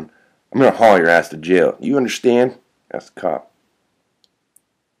back on, I'm going to haul your ass to jail. You understand? Asked the cop.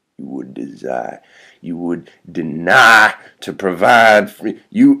 You would deny to provide free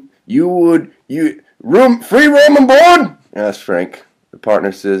room on board? Asked Frank. The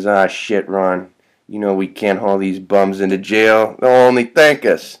partner says, shit, Ron. You know we can't haul these bums into jail. They'll only thank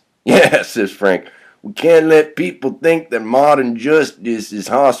us. Yeah, says Frank. We can't let people think that modern justice is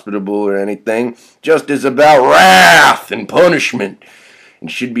hospitable or anything. Justice about wrath and punishment, and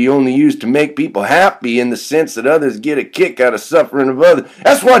should be only used to make people happy in the sense that others get a kick out of suffering of others.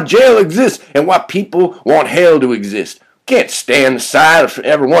 That's why jail exists and why people want hell to exist. Can't stand aside of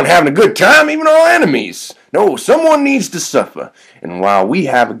everyone having a good time, even our enemies. No, someone needs to suffer, and while we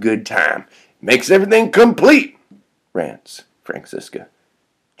have a good time, it makes everything complete. Rants Frank Ziska.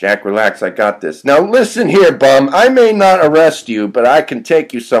 Jack, relax, I got this. Now listen here, bum. I may not arrest you, but I can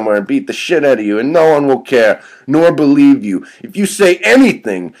take you somewhere and beat the shit out of you, and no one will care, nor believe you. If you say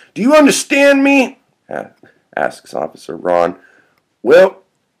anything, do you understand me? Asks Officer Ron. Well,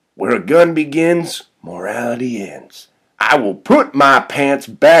 where a gun begins, morality ends. I will put my pants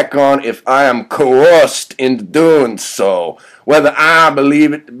back on if I am coerced into doing so, whether I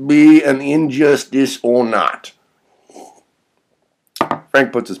believe it to be an injustice or not.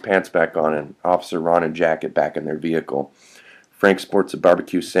 Frank puts his pants back on, and Officer Ron and Jack get back in their vehicle. Frank sports a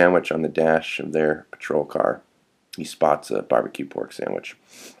barbecue sandwich on the dash of their patrol car. He spots a barbecue pork sandwich.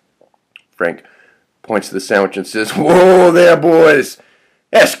 Frank points to the sandwich and says, "Whoa there, boys!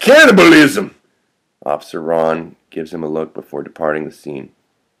 That's cannibalism!" Officer Ron gives him a look before departing the scene.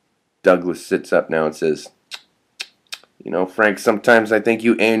 Douglas sits up now and says, "You know, Frank, sometimes I think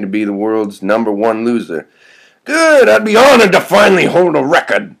you aim to be the world's #1 loser." "Good, I'd be honored to finally hold a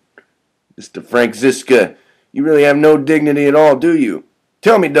record." "Mr. Frank Ziska, you really have no dignity at all, do you?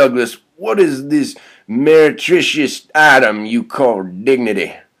 Tell me, Douglas, what is this meretricious item you call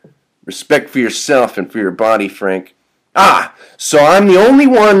dignity?" "Respect for yourself and for your body, Frank." So I'm the only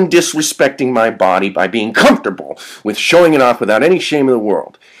one disrespecting my body by being comfortable with showing it off without any shame in the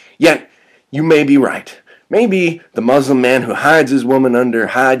world. Yet, you may be right. Maybe the Muslim man who hides his woman under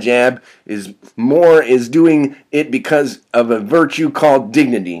hijab is doing it because of a virtue called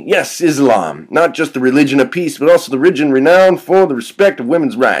dignity. Yes, Islam, not just the religion of peace, but also the religion renowned for the respect of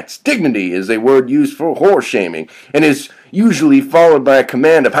women's rights. Dignity is a word used for whore shaming, and is usually followed by a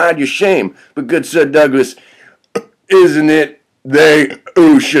command of hide your shame. But good Sir Douglas, isn't it they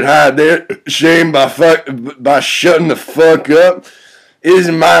who should hide their shame by shutting the fuck up?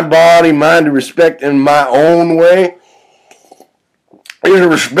 Isn't my body mine to respect in my own way? Isn't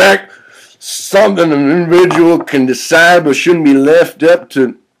respect something an individual can decide but shouldn't be left up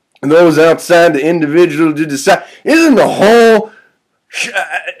to those outside the individual to decide? Isn't the whole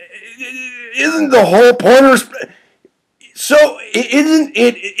point of respect? So isn't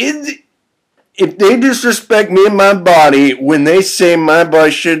it if they disrespect me and my body when they say my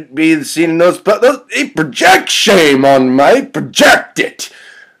body should be seen in those, they project shame on me, they project it.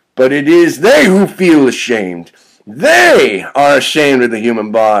 But it is they who feel ashamed. They are ashamed of the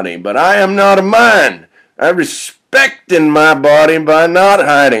human body, but I am not of mine. I respect in my body by not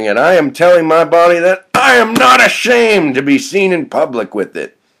hiding it. I am telling my body that I am not ashamed to be seen in public with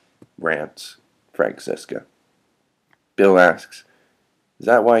it. Rants Frank Ziska. Bill asks, "Is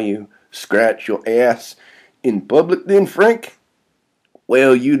that why you scratch your ass in public then, Frank?"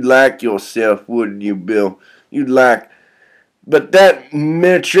 "Well, you'd like yourself, wouldn't you, Bill? You'd like... But that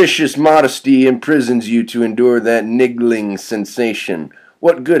meretricious modesty imprisons you to endure that niggling sensation.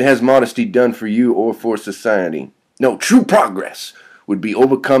 What good has modesty done for you or for society? No, true progress would be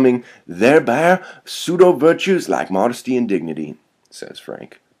overcoming thereby pseudo-virtues like modesty and dignity," says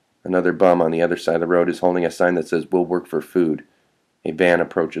Frank. Another bum on the other side of the road is holding a sign that says, "We'll work for food." A van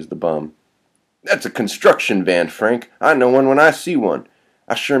approaches the bum. "That's a construction van, Frank. I know one when I see one.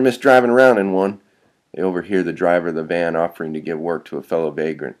 I sure miss driving around in one." They overhear the driver of the van offering to give work to a fellow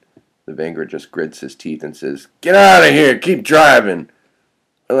vagrant. The vagrant just grits his teeth and says, "Get out of here! Keep driving!"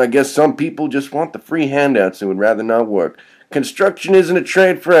 "Well, I guess some people just want the free handouts and would rather not work. Construction isn't a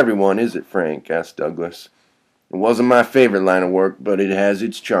trade for everyone, is it, Frank?" asked Douglas. "It wasn't my favorite line of work, but it has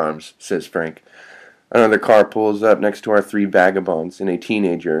its charms," says Frank. Another car pulls up next to our three vagabonds, and a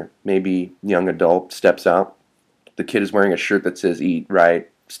teenager, maybe young adult, steps out. The kid is wearing a shirt that says, "Eat right,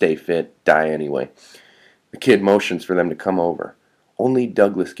 stay fit, die anyway." The kid motions for them to come over. Only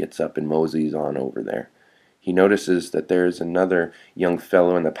Douglas gets up and moseys on over there. He notices that there is another young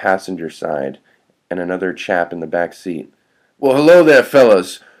fellow in the passenger side and another chap in the back seat. "Well, hello there,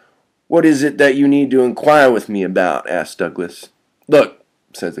 fellows. What is it that you need to inquire with me about?" asks Douglas. "Look,"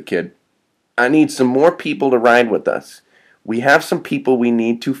 says the kid, "I need some more people to ride with us. We have some people we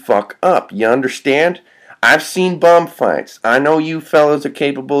need to fuck up. You understand? I've seen bum fights. I know you fellas are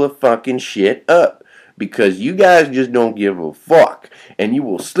capable of fucking shit up. Because you guys just don't give a fuck, and you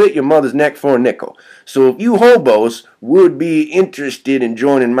will slit your mother's neck for a nickel. So if you hobos would be interested in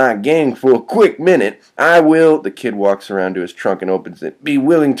joining my gang for a quick minute, I will," the kid walks around to his trunk and opens it, "be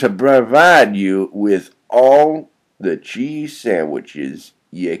willing to provide you with all the cheese sandwiches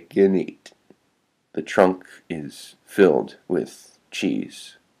you can eat." The trunk is filled with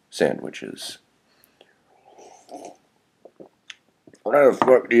cheese sandwiches. "Why the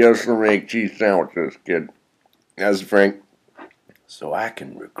fuck do you have to make cheese sandwiches, kid?" asked Frank. "So I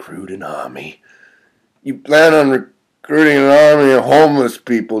can recruit an army." "You plan on recruiting an army of homeless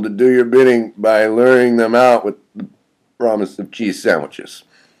people to do your bidding by luring them out with the promise of cheese sandwiches?"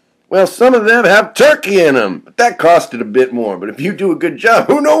 "Well, some of them have turkey in them, but that costed a bit more. But if you do a good job,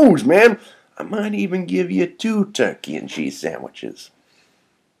 who knows, man? I might even give you 2 turkey and cheese sandwiches."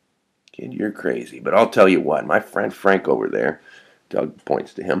 "Kid, you're crazy, but I'll tell you what, my friend Frank over there," Doug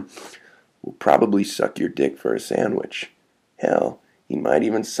points to him, "will probably suck your dick for a sandwich. Hell, he might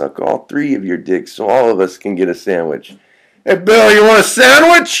even suck all 3 of your dicks so all of us can get a sandwich." "Hey, Bill, you want a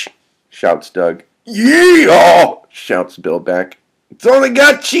sandwich?" shouts Doug. "Yee-haw!" shouts Bill back. "It's only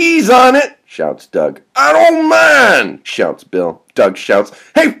got cheese on it," shouts Doug. "I don't mind," shouts Bill. Doug shouts,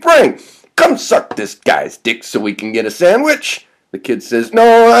 "Hey, Frank, come suck this guy's dick so we can get a sandwich." The kid says,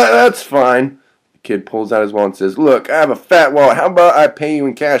 "No, that's fine." The kid pulls out his wallet and says, "Look, I have a fat wallet. How about I pay you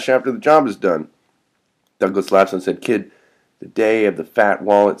in cash after the job is done?" Douglas laughs and said, "Kid, the day of the fat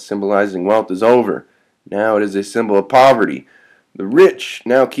wallet symbolizing wealth is over. Now it is a symbol of poverty. The rich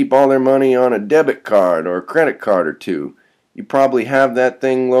now keep all their money on a debit card or a credit card or 2. You probably have that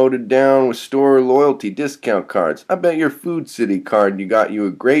thing loaded down with store loyalty discount cards. I bet your Food City card you got you a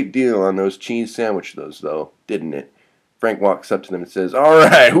great deal on those cheese sandwiches, though, didn't it?" Frank walks up to them and says, "All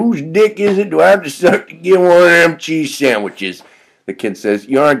right, whose dick is it do I have to suck to get one of them cheese sandwiches?" The kid says,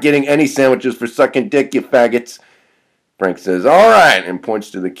 "You aren't getting any sandwiches for sucking dick, you faggots." Frank says, "All right," and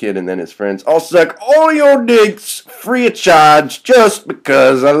points to the kid and then his friends. "I'll suck all your dicks free of charge just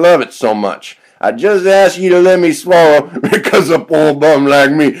because I love it so much. I just ask you to let me swallow because a poor bum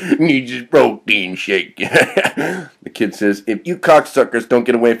like me needs his protein shake." The kid says, "If you cocksuckers don't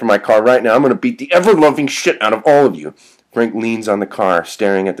get away from my car right now, I'm going to beat the ever-loving shit out of all of you." Frank leans on the car,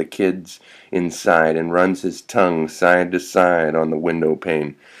 staring at the kids inside, and runs his tongue side to side on the window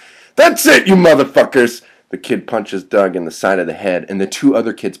pane. "That's it, you motherfuckers!" The kid punches Doug in the side of the head, and the 2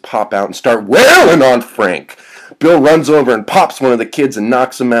 other kids pop out and start wailing on Frank. Bill runs over and pops one of the kids and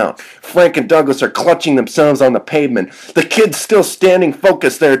knocks him out. Frank and Douglas are clutching themselves on the pavement. The kids, still standing,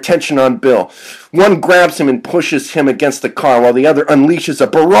 focus their attention on Bill. One grabs him and pushes him against the car, while the other unleashes a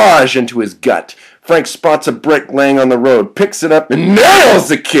barrage into his gut. Frank spots a brick laying on the road, picks it up, and nails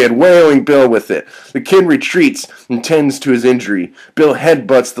the kid, wailing Bill with it. The kid retreats and tends to his injury. Bill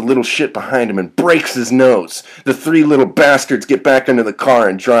headbutts the little shit behind him and breaks his nose. The 3 little bastards get back into the car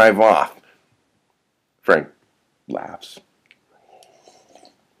and drive off. Frank laughs.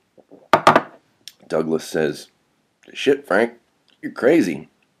 Douglas says, "Shit, Frank, you're crazy.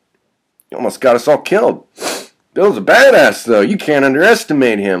 You almost got us all killed. Bill's a badass, though. You can't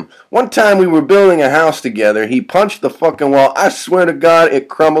underestimate him. One time we were building a house together. He punched the fucking wall. I swear to God, it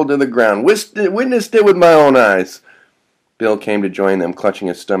crumbled to the ground. Witnessed it with my own eyes." Bill came to join them, clutching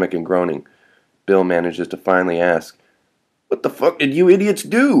his stomach and groaning. Bill manages to finally ask, "What the fuck did you idiots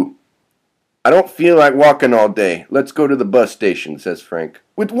do?" "I don't feel like walking all day. Let's go to the bus station," says Frank.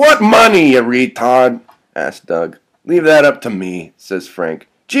 "With what money, you retard?" asks Doug. "Leave that up to me," says Frank.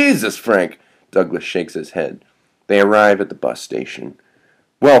 "Jesus, Frank." Douglas shakes his head. They arrive at the bus station.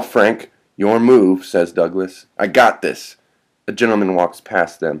 "Well, Frank, your move," says Douglas. "I got this." A gentleman walks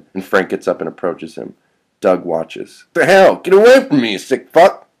past them, and Frank gets up and approaches him. Doug watches. "The hell? Get away from me, you sick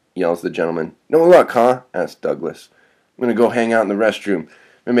fuck!" yells the gentleman. "No luck, huh?" asks Douglas. "I'm going to go hang out in the restroom.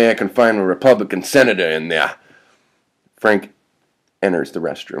 Maybe I can find a Republican senator in there. Frank enters the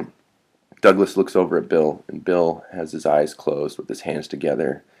restroom. Douglas looks over at Bill, and Bill has his eyes closed with his hands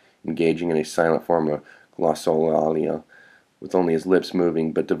together, engaging in a silent form of glossolalia, with only his lips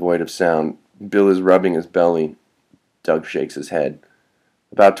moving, but devoid of sound. Bill is rubbing his belly. Doug shakes his head.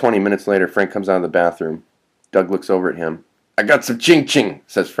 About 20 minutes later, Frank comes out of the bathroom. Doug looks over at him. I got some ching-ching,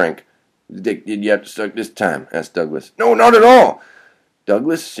 says Frank. Dick, did you have to suck this time? Asked Douglas. No, not at all.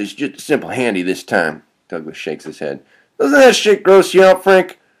 Douglas, it's just a simple handy this time. Douglas shakes his head. Doesn't that shit gross you out,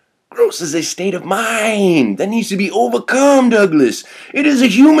 Frank? Gross is a state of mind that needs to be overcome, Douglas. It is a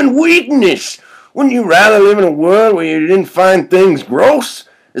human weakness. Wouldn't you rather live in a world where you didn't find things gross?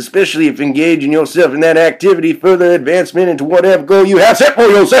 Especially if engaging yourself in that activity further advancement into whatever goal you have set for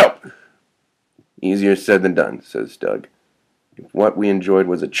yourself. Easier said than done, says Doug. If what we enjoyed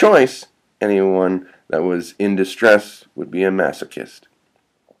was a choice, anyone that was in distress would be a masochist.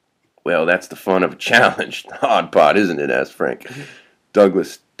 Well, that's the fun of a challenge. The hard part, isn't it? Asked Frank.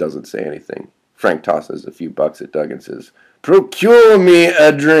 Douglas doesn't say anything. Frank tosses a few bucks at Doug and says, Procure me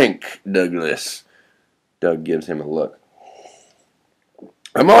a drink, Douglas. Doug gives him a look.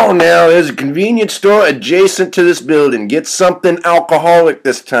 Come on now, there's a convenience store adjacent to this building. Get something alcoholic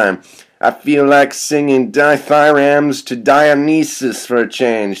this time. I feel like singing dithyrambs to Dionysus for a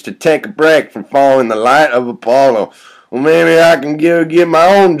change, to take a break from following the light of Apollo. Well, maybe I can get my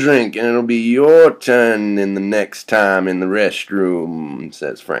own drink, and it'll be your turn in the next time in the restroom,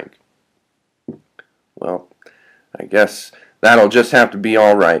 says Frank. Well, I guess that'll just have to be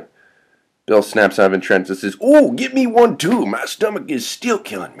all right. Bill snaps out of entrance and says, Oh, get me one too. My stomach is still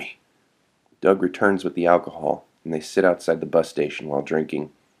killing me. Doug returns with the alcohol, and they sit outside the bus station while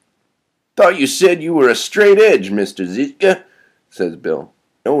drinking. Thought you said you were a straight edge, Mr. Ziska, says Bill.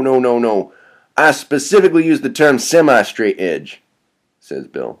 No. I specifically use the term semi-straight edge, says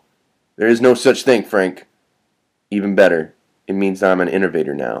Bill. There is no such thing, Frank. Even better, it means I'm an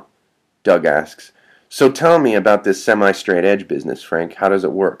innovator now. Doug asks, So tell me about this semi-straight edge business, Frank. How does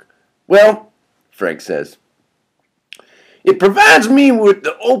it work? Well, Frank says, it provides me with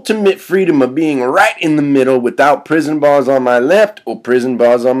the ultimate freedom of being right in the middle without prison bars on my left or prison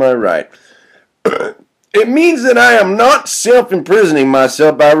bars on my right. It means that I am not self-imprisoning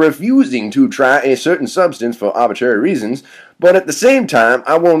myself by refusing to try a certain substance for arbitrary reasons, but at the same time,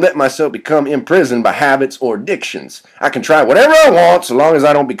 I won't let myself become imprisoned by habits or addictions. I can try whatever I want so long as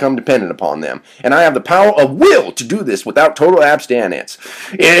I don't become dependent upon them, and I have the power of will to do this without total abstinence.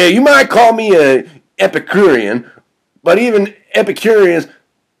 You might call me an Epicurean, but even Epicureans'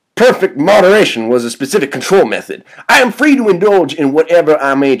 perfect moderation was a specific control method. I am free to indulge in whatever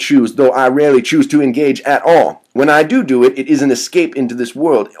I may choose, though I rarely choose to engage at all. When I do it, it is an escape into this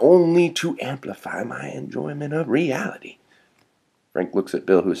world, only to amplify my enjoyment of reality. Frank looks at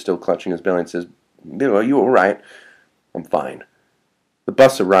Bill, who is still clutching his belly, and says, Bill, are you all right? I'm fine. The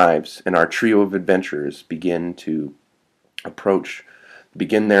bus arrives, and our trio of adventurers begin their approach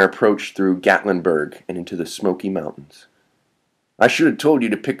through Gatlinburg and into the Smoky Mountains. I should have told you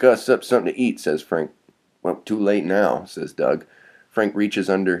to pick us up something to eat, says Frank. Well, too late now, says Doug. Frank reaches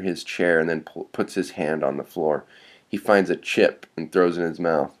under his chair and then puts his hand on the floor. He finds a chip and throws it in his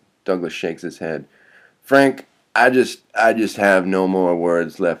mouth. Douglas shakes his head. Frank, I just have no more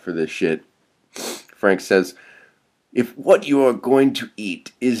words left for this shit. Frank says, if what you are going to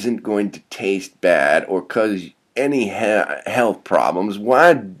eat isn't going to taste bad or cause any health problems,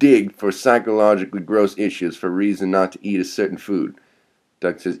 why dig for psychologically gross issues for reason not to eat a certain food?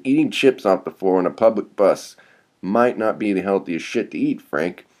 Doug says, eating chips off the floor on a public bus might not be the healthiest shit to eat,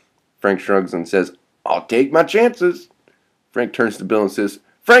 Frank. Frank shrugs and says, I'll take my chances. Frank turns to Bill and says,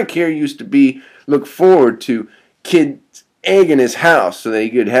 Frank here used to look forward to kids' egg in his house so that he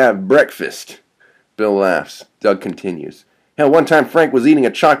could have breakfast. Bill laughs. Doug continues. Hell, one time Frank was eating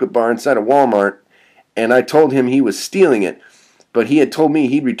a chocolate bar inside a Walmart, and I told him he was stealing it, but he had told me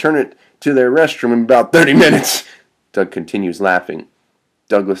he'd return it to their restroom in about 30 minutes. Doug continues laughing.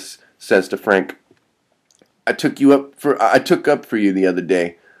 Douglas says to Frank, I took up for you the other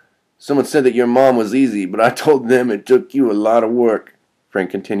day. Someone said that your mom was easy, but I told them it took you a lot of work.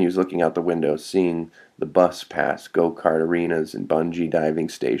 Frank continues looking out the window, seeing the bus pass go-kart arenas and bungee diving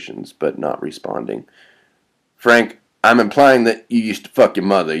stations, but not responding. Frank, I'm implying that you used to fuck your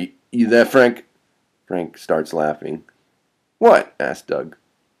mother. You there, Frank? Frank starts laughing. What? Asks Doug.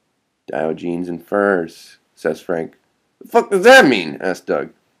 Diogenes and furs, says Frank. The fuck does that mean? Asks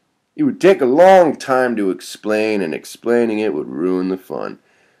Doug. It would take a long time to explain, and explaining it would ruin the fun.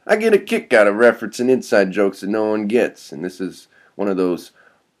 I get a kick out of referencing inside jokes that no one gets, and this is one of those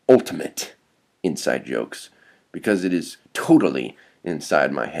ultimate inside jokes, because it is totally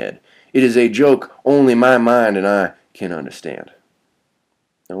inside my head. It is a joke only my mind and I can understand.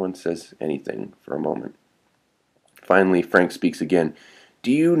 No one says anything for a moment. Finally, Frank speaks again.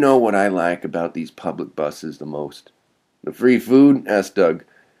 Do you know what I like about these public buses the most? The free food? Asked Doug.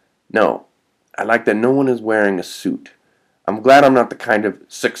 No, I like that no one is wearing a suit. I'm glad I'm not the kind of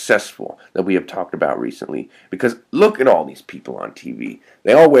successful that we have talked about recently, because look at all these people on TV.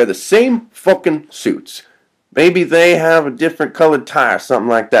 They all wear the same fucking suits. Maybe they have a different colored tie or something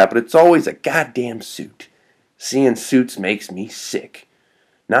like that, but it's always a goddamn suit. Seeing suits makes me sick.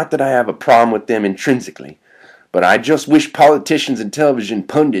 Not that I have a problem with them intrinsically, but I just wish politicians and television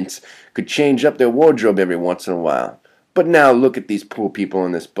pundits could change up their wardrobe every once in a while. But now look at these poor people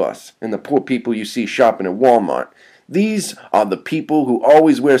on this bus, and the poor people you see shopping at Walmart. These are the people who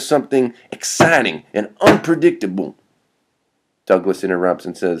always wear something exciting and unpredictable. Douglas interrupts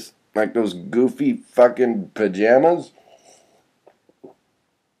and says, like those goofy fucking pajamas?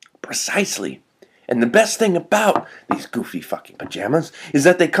 Precisely. And the best thing about these goofy fucking pajamas is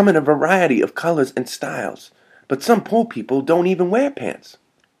that they come in a variety of colors and styles. But some poor people don't even wear pants.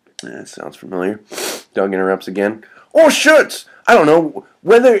 That sounds familiar. Doug interrupts again. Or shirts! I don't know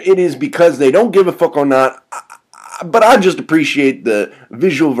whether it is because they don't give a fuck or not, but I just appreciate the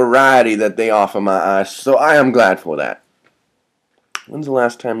visual variety that they offer my eyes, so I am glad for that. When's the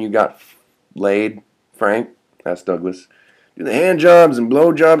last time you got laid, Frank? Asked Douglas. Do the hand jobs and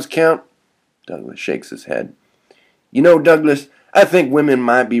blow jobs count? Douglas shakes his head. You know, Douglas, I think women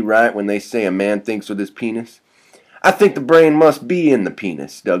might be right when they say a man thinks with his penis. I think the brain must be in the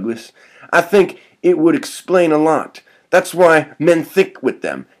penis, Douglas. I think it would explain a lot. That's why men think with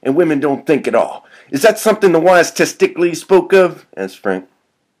them, and women don't think at all. Is that something the wise Testicles spoke of? Asked Frank.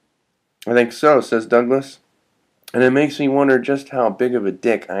 I think so, says Douglas. And it makes me wonder just how big of a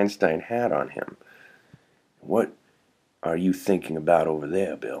dick Einstein had on him. What are you thinking about over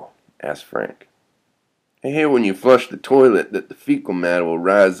there, Bill? Asked Frank. I hear when you flush the toilet that the fecal matter will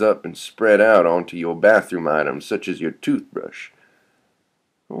rise up and spread out onto your bathroom items, such as your toothbrush.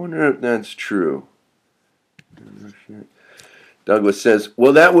 I wonder if that's true. Douglas says,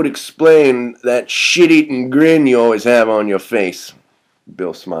 well, that would explain that shit-eating grin you always have on your face.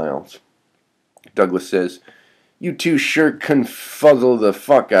 Bill smiles. Douglas says, you two sure confuzzle the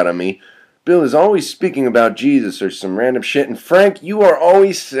fuck out of me. Bill is always speaking about Jesus or some random shit, and Frank, you are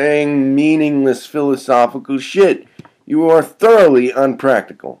always saying meaningless philosophical shit. You are thoroughly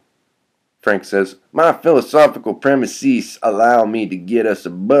unpractical. Frank says, my philosophical premises allow me to get us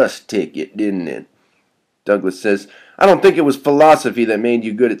a bus ticket, didn't it? Douglas says, I don't think it was philosophy that made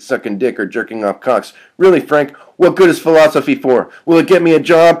you good at sucking dick or jerking off cocks. Really, Frank, what good is philosophy for? Will it get me a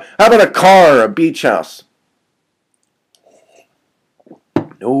job? How about a car or a beach house?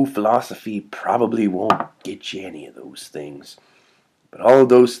 No, philosophy probably won't get you any of those things. But all of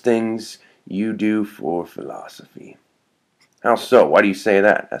those things you do for philosophy. How so? Why do you say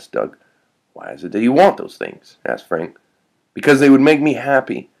that? Asked Doug. Why is it that you want those things? Asked Frank. Because they would make me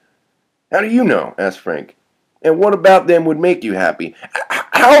happy. How do you know? Asked Frank. And what about them would make you happy?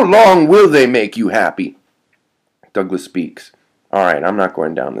 How long will they make you happy? Douglas speaks. All right, I'm not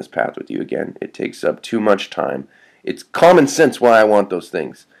going down this path with you again. It takes up too much time. It's common sense why I want those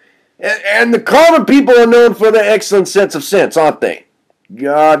things. And the common people are known for their excellent sense of sense, aren't they?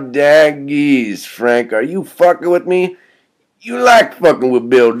 God daggees, Frank, are you fucking with me? You like fucking with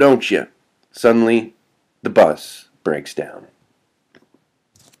Bill, don't you? Suddenly, the bus breaks down.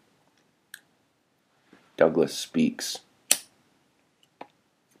 Douglas speaks.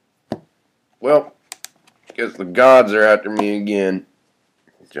 Well, guess the gods are after me again.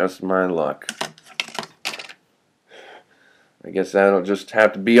 Just my luck. I guess that'll just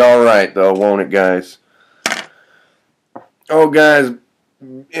have to be alright, though, won't it, guys? Oh, guys,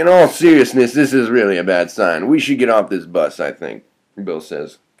 in all seriousness, this is really a bad sign. We should get off this bus, I think, Bill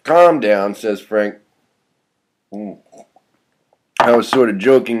says. Calm down, says Frank. I was sort of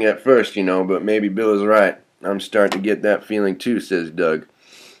joking at first, but maybe Bill is right. I'm starting to get that feeling too, says Doug.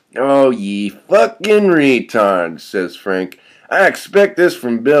 Oh, ye fucking retards, says Frank. I expect this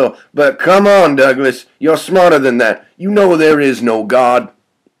from Bill, but come on, Douglas. You're smarter than that. You know there is no God.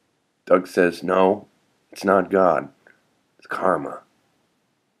 Doug says, no, it's not God. It's karma.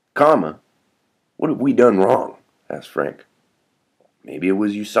 Karma? What have we done wrong? Asked Frank. Maybe it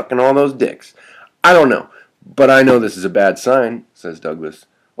was you sucking all those dicks. I don't know, but I know this is a bad sign, says Douglas.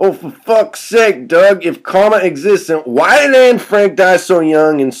 Oh, for fuck's sake, Doug, if karma exists, then why did Anne Frank die so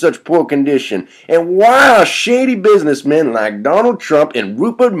young in such poor condition? And why are shady businessmen like Donald Trump and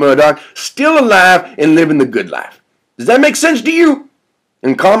Rupert Murdoch still alive and living the good life? Does that make sense to you?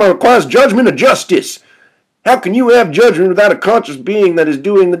 And karma requires judgment or justice. How can you have judgment without a conscious being that is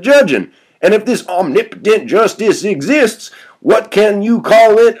doing the judging? And if this omnipotent justice exists, what can you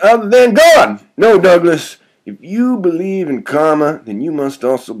call it other than God? No, Douglas. If you believe in karma, then you must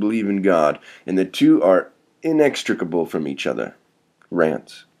also believe in God, and the two are inextricable from each other.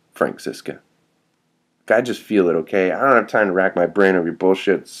 Rants Frank Ziska. I just feel it, okay? I don't have time to rack my brain over your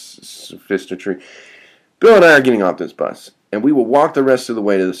bullshit sophistry. Bill and I are getting off this bus, and we will walk the rest of the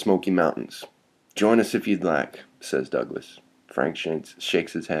way to the Smoky Mountains. Join us if you'd like, says Douglas. Frank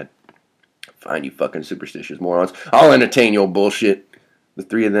shakes his head. Fine, you fucking superstitious morons. I'll entertain your bullshit. The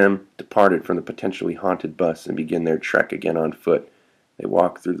three of them departed from the potentially haunted bus and begin their trek again on foot. They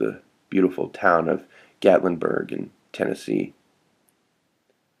walk through the beautiful town of Gatlinburg in Tennessee.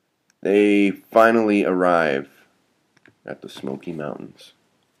 They finally arrive at the Smoky Mountains.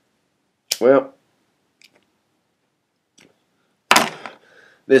 Well,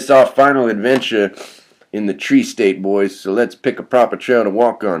 this is our final adventure in the tree state, boys, so let's pick a proper trail to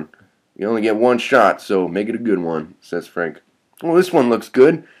walk on. You only get one shot, so make it a good one, says Frank. Well, this one looks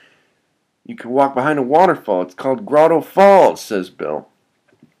good. You can walk behind a waterfall. It's called Grotto Falls, says Bill.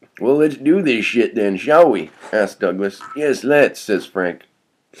 Well, let's do this shit then, shall we? Asks Douglas. Yes, let's, says Frank.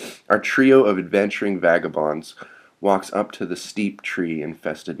 Our trio of adventuring vagabonds walks up to the steep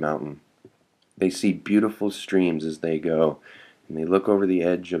tree-infested mountain. They see beautiful streams as they go, and they look over the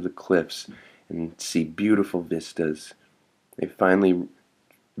edge of the cliffs and see beautiful vistas. They finally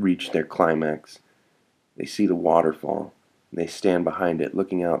reach their climax. They see the waterfall, and they stand behind it,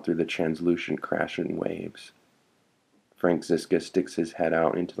 looking out through the translucent crashing waves. Frank Ziska sticks his head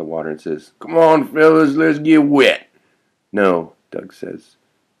out into the water and says, "Come on, fellas, let's get wet." "No," Doug says.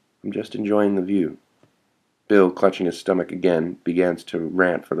 "I'm just enjoying the view." Bill, clutching his stomach again, begins to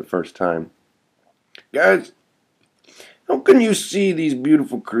rant for the first time. "Guys, how can you see these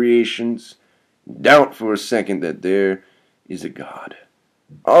beautiful creations? Doubt for a second that there is a God.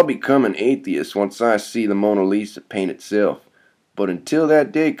 I'll become an atheist once I see the Mona Lisa paint itself. But until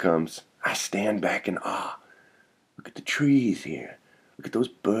that day comes, I stand back in awe. Look at the trees here. Look at those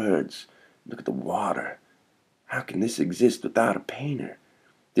birds. Look at the water. How can this exist without a painter?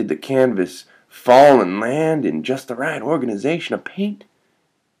 Did the canvas fall and land in just the right organization of paint?"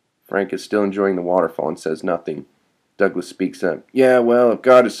 Frank is still enjoying the waterfall and says nothing. Douglas speaks up. "Yeah, well, if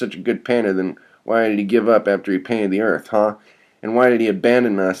God is such a good painter, then why did he give up after he painted the earth, huh? And why did he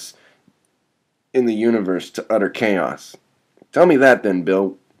abandon us in the universe to utter chaos? Tell me that then,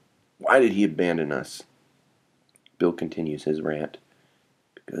 Bill. Why did he abandon us?" Bill continues his rant.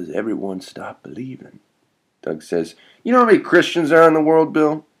 "Because everyone stopped believing." Doug says, "You know how many Christians there are in the world,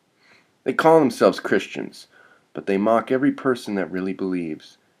 Bill? They call themselves Christians, but they mock every person that really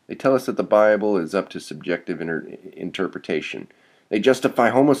believes. They tell us that the Bible is up to subjective interpretation. They justify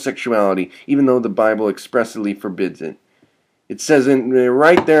homosexuality, even though the Bible expressly forbids it. It says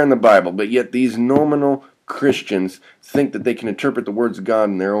right there in the Bible, but yet these nominal Christians think that they can interpret the words of God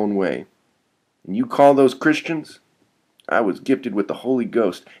in their own way. And you call those Christians? I was gifted with the Holy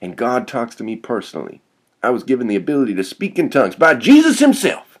Ghost, and God talks to me personally. I was given the ability to speak in tongues by Jesus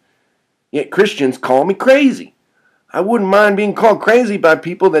himself. Yet Christians call me crazy. I wouldn't mind being called crazy by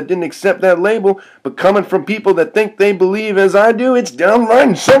people that didn't accept that label, but coming from people that think they believe as I do, it's downright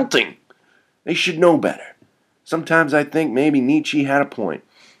insulting. They should know better. Sometimes I think maybe Nietzsche had a point.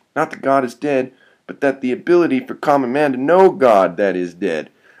 Not that God is dead, but that the ability for common man to know God that is dead.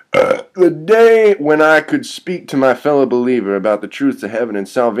 The day when I could speak to my fellow believer about the truths of heaven and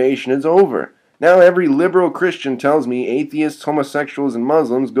salvation is over. Now every liberal Christian tells me atheists, homosexuals, and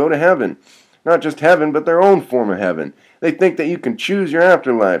Muslims go to heaven. Not just heaven, but their own form of heaven. They think that you can choose your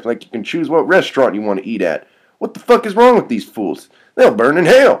afterlife, like you can choose what restaurant you want to eat at. What the fuck is wrong with these fools? They'll burn in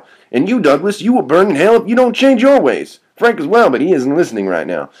hell. And you, Douglas, you will burn in hell if you don't change your ways. Frank as well, but he isn't listening right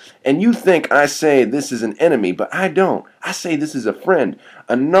now. And you think I say this is an enemy, but I don't. I say this is a friend.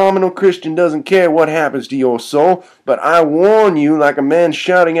 A nominal Christian doesn't care what happens to your soul, but I warn you like a man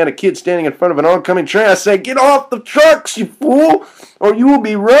shouting at a kid standing in front of an oncoming train. I say, get off the trucks, you fool, or you will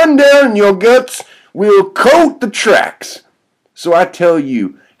be run down and your guts will coat the tracks. So I tell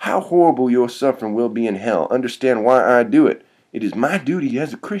you, how horrible your suffering will be in hell. Understand why I do it. It is my duty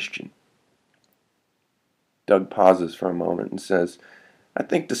as a Christian. Doug pauses for a moment and says, I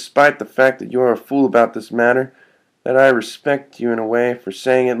think despite the fact that you're a fool about this matter, that I respect you in a way for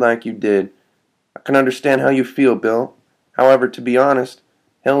saying it like you did. I can understand how you feel, Bill. However, to be honest,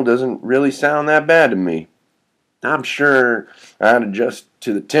 hell doesn't really sound that bad to me. I'm sure I'd adjust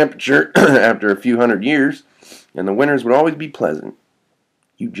to the temperature after a few hundred years, and the winters would always be pleasant.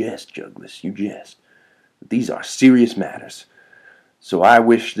 You jest, Douglas, you jest. But these are serious matters. So I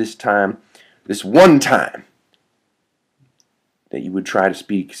wish this one time, that you would try to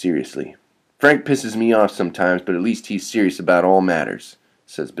speak seriously. Frank pisses me off sometimes, but at least he's serious about all matters,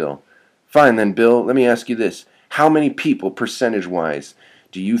 says Bill. Fine then, Bill, let me ask you this. How many people, percentage-wise,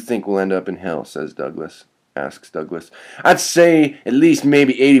 do you think will end up in hell, asks Douglas. I'd say at least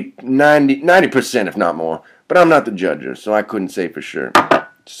maybe 90%, if not more, but I'm not the judger, so I couldn't say for sure.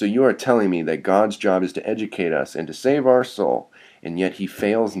 So you are telling me that God's job is to educate us and to save our soul, and yet he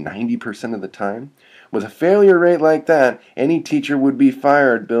fails 90% of the time? With a failure rate like that, any teacher would be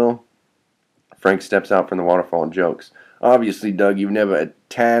fired, Bill. Frank steps out from the waterfall and jokes. Obviously, Doug, you've never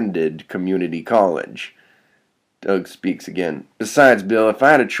attended community college. Doug speaks again. Besides, Bill, if I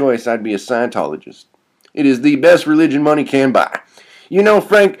had a choice, I'd be a Scientologist. It is the best religion money can buy. You know,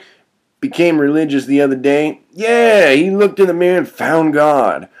 Frank became religious the other day. Yeah, he looked in the mirror and found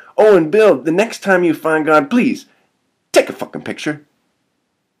God. Oh, and Bill, the next time you find God, please, take a fucking picture.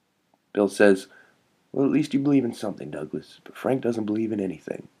 Bill says, well, at least you believe in something, Douglas, but Frank doesn't believe in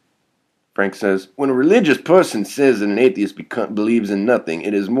anything. Frank says, when a religious person says that an atheist believes in nothing,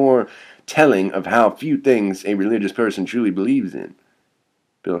 it is more telling of how few things a religious person truly believes in.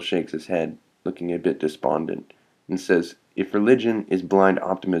 Bill shakes his head, looking a bit despondent, and says, if religion is blind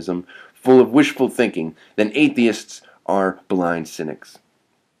optimism, full of wishful thinking, then atheists are blind cynics.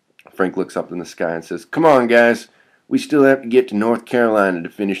 Frank looks up in the sky and says, come on, guys, we still have to get to North Carolina to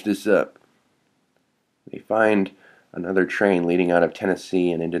finish this up. They find another train leading out of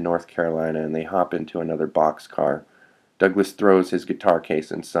Tennessee and into North Carolina, and they hop into another boxcar. Douglas throws his guitar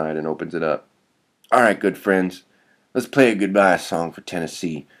case inside and opens it up. All right, good friends, let's play a goodbye song for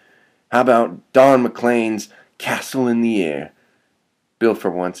Tennessee. How about Don McLean's Castle in the Air? Bill,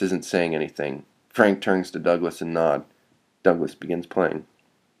 for once, isn't saying anything. Frank turns to Douglas and nods. Douglas begins playing.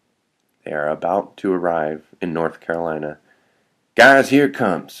 They are about to arrive in North Carolina. Guys, here it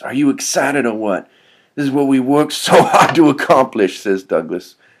comes. Are you excited or what? This is what we worked so hard to accomplish, says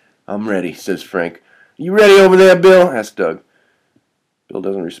Douglas. I'm ready, says Frank. You ready over there, Bill? Asks Doug. Bill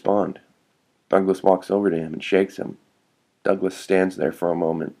doesn't respond. Douglas walks over to him and shakes him. Douglas stands there for a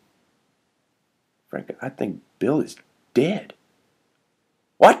moment. Frank, I think Bill is dead.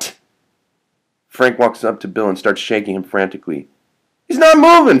 What? Frank walks up to Bill and starts shaking him frantically. He's not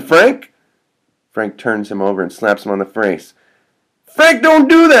moving, Frank. Frank turns him over and slaps him on the face. Frank, don't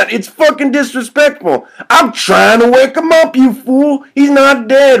do that. It's fucking disrespectful. I'm trying to wake him up, you fool. He's not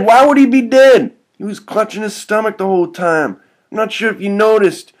dead. Why would he be dead? He was clutching his stomach the whole time. I'm not sure if you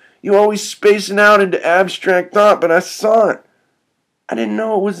noticed. You always spacing out into abstract thought, but I saw it. I didn't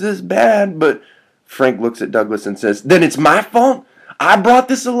know it was this bad, but Frank looks at Douglas and says, then it's my fault? I brought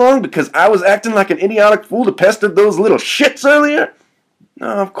this along because I was acting like an idiotic fool to pester those little shits earlier? No,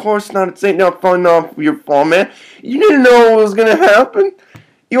 of course not. It ain't no fun off your fault, man. You didn't know what was going to happen.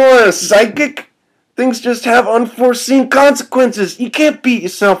 You are a psychic. Things just have unforeseen consequences. You can't beat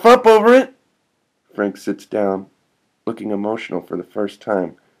yourself up over it. Frank sits down, looking emotional for the first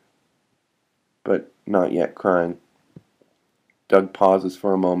time, but not yet crying. Doug pauses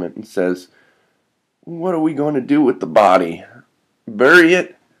for a moment and says, what are we going to do with the body? Bury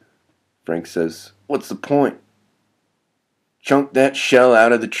it? Frank says, what's the point? Chunk that shell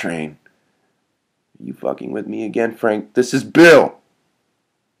out of the train. Are you fucking with me again, Frank? This is Bill.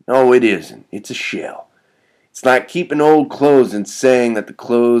 No, it isn't. It's a shell. It's like keeping old clothes and saying that the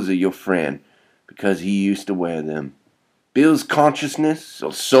clothes are your friend because he used to wear them. Bill's consciousness,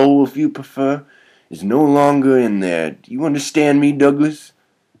 or soul if you prefer, is no longer in there. Do you understand me, Douglas?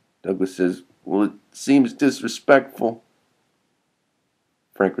 Douglas says, well, it seems disrespectful.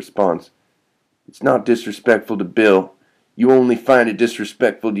 Frank responds, it's not disrespectful to Bill. You only find it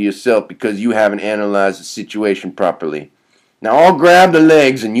disrespectful to yourself because you haven't analyzed the situation properly. Now I'll grab the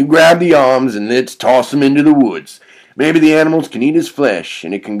legs and you grab the arms and let's toss him into the woods. Maybe the animals can eat his flesh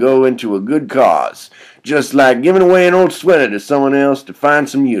and it can go into a good cause. Just like giving away an old sweater to someone else to find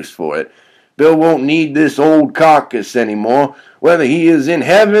some use for it. Bill won't need this old carcass anymore, whether he is in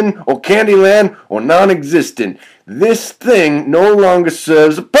heaven or Candyland or non-existent. This thing no longer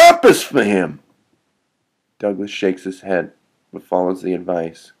serves a purpose for him. Douglas shakes his head, but follows the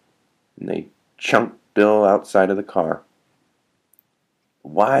advice, and they chunk Bill outside of the car.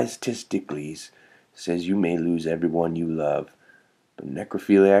 Wise Testicles says you may lose everyone you love, but a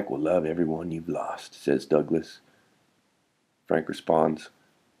necrophiliac will love everyone you've lost, says Douglas. Frank responds,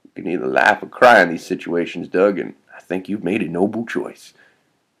 you can either laugh or cry in these situations, Doug, and I think you've made a noble choice.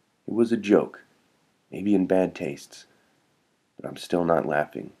 It was a joke, maybe in bad tastes, but I'm still not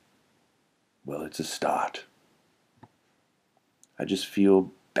laughing. Well, it's a start. I just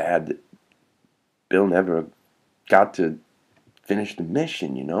feel bad that Bill never got to finish the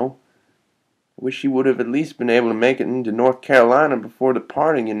mission, you know? I wish he would have at least been able to make it into North Carolina before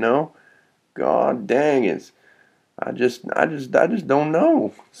departing, you know. God dang it. I just don't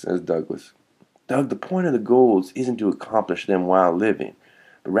know, says Douglas. Doug, the point of the goals isn't to accomplish them while living,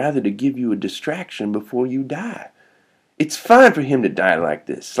 but rather to give you a distraction before you die. It's fine for him to die like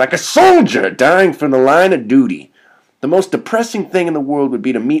this, like a soldier dying for the line of duty. The most depressing thing in the world would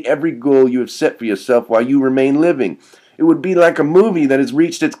be to meet every goal you have set for yourself while you remain living. It would be like a movie that has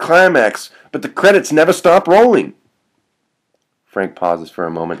reached its climax, but the credits never stop rolling. Frank pauses for a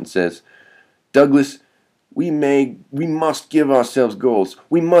moment and says, Douglas, we must give ourselves goals.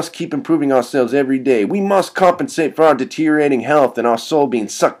 We must keep improving ourselves every day. We must compensate for our deteriorating health and our soul being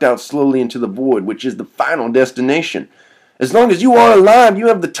sucked out slowly into the void, which is the final destination. As long as you are alive, you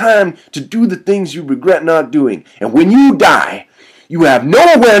have the time to do the things you regret not doing. And when you die, you have no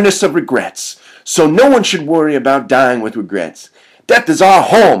awareness of regrets. So no one should worry about dying with regrets. Death is our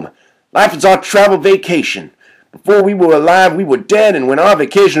home. Life is our travel vacation. Before we were alive, we were dead, and when our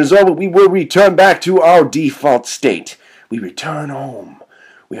vacation is over, we will return back to our default state. We return home.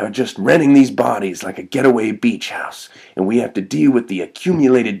 We are just renting these bodies like a getaway beach house, and we have to deal with the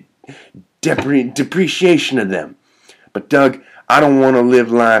accumulated depreciation of them. But Doug, I don't want to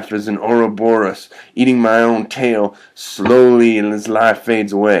live life as an Ouroboros, eating my own tail slowly as life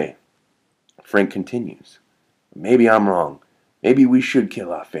fades away. Frank continues. Maybe I'm wrong. Maybe we should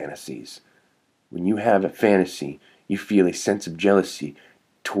kill our fantasies. When you have a fantasy, you feel a sense of jealousy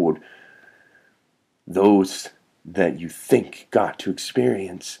toward those that you think got to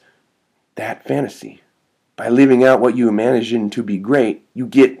experience that fantasy. By living out what you imagine to be great, you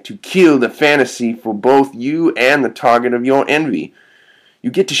get to kill the fantasy for both you and the target of your envy.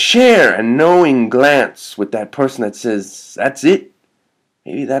 You get to share a knowing glance with that person that says, that's it.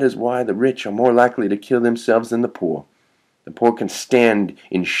 Maybe that is why the rich are more likely to kill themselves than the poor. The poor can stand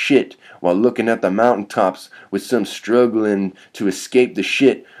in shit while looking at the mountaintops with some struggling to escape the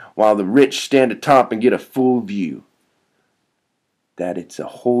shit, while the rich stand atop and get a full view. That it's a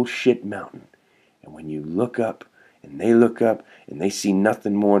whole shit mountain. And when you look up, and they see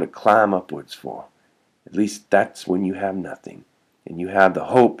nothing more to climb upwards for, at least that's when you have nothing, and you have the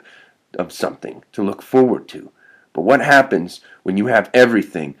hope of something to look forward to. But what happens when you have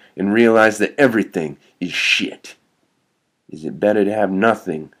everything and realize that everything is shit? Is it better to have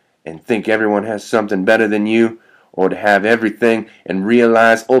nothing and think everyone has something better than you, or to have everything and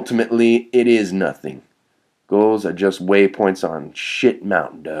realize ultimately it is nothing? Goals are just waypoints on shit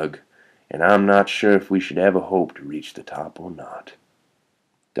mountain, Doug, and I'm not sure if we should ever hope to reach the top or not.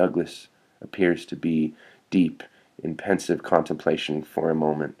 Douglas appears to be deep in pensive contemplation for a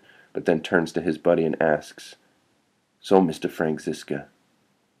moment, but then turns to his buddy and asks, So, Mr. Frank Ziska,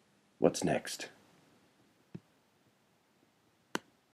 what's next?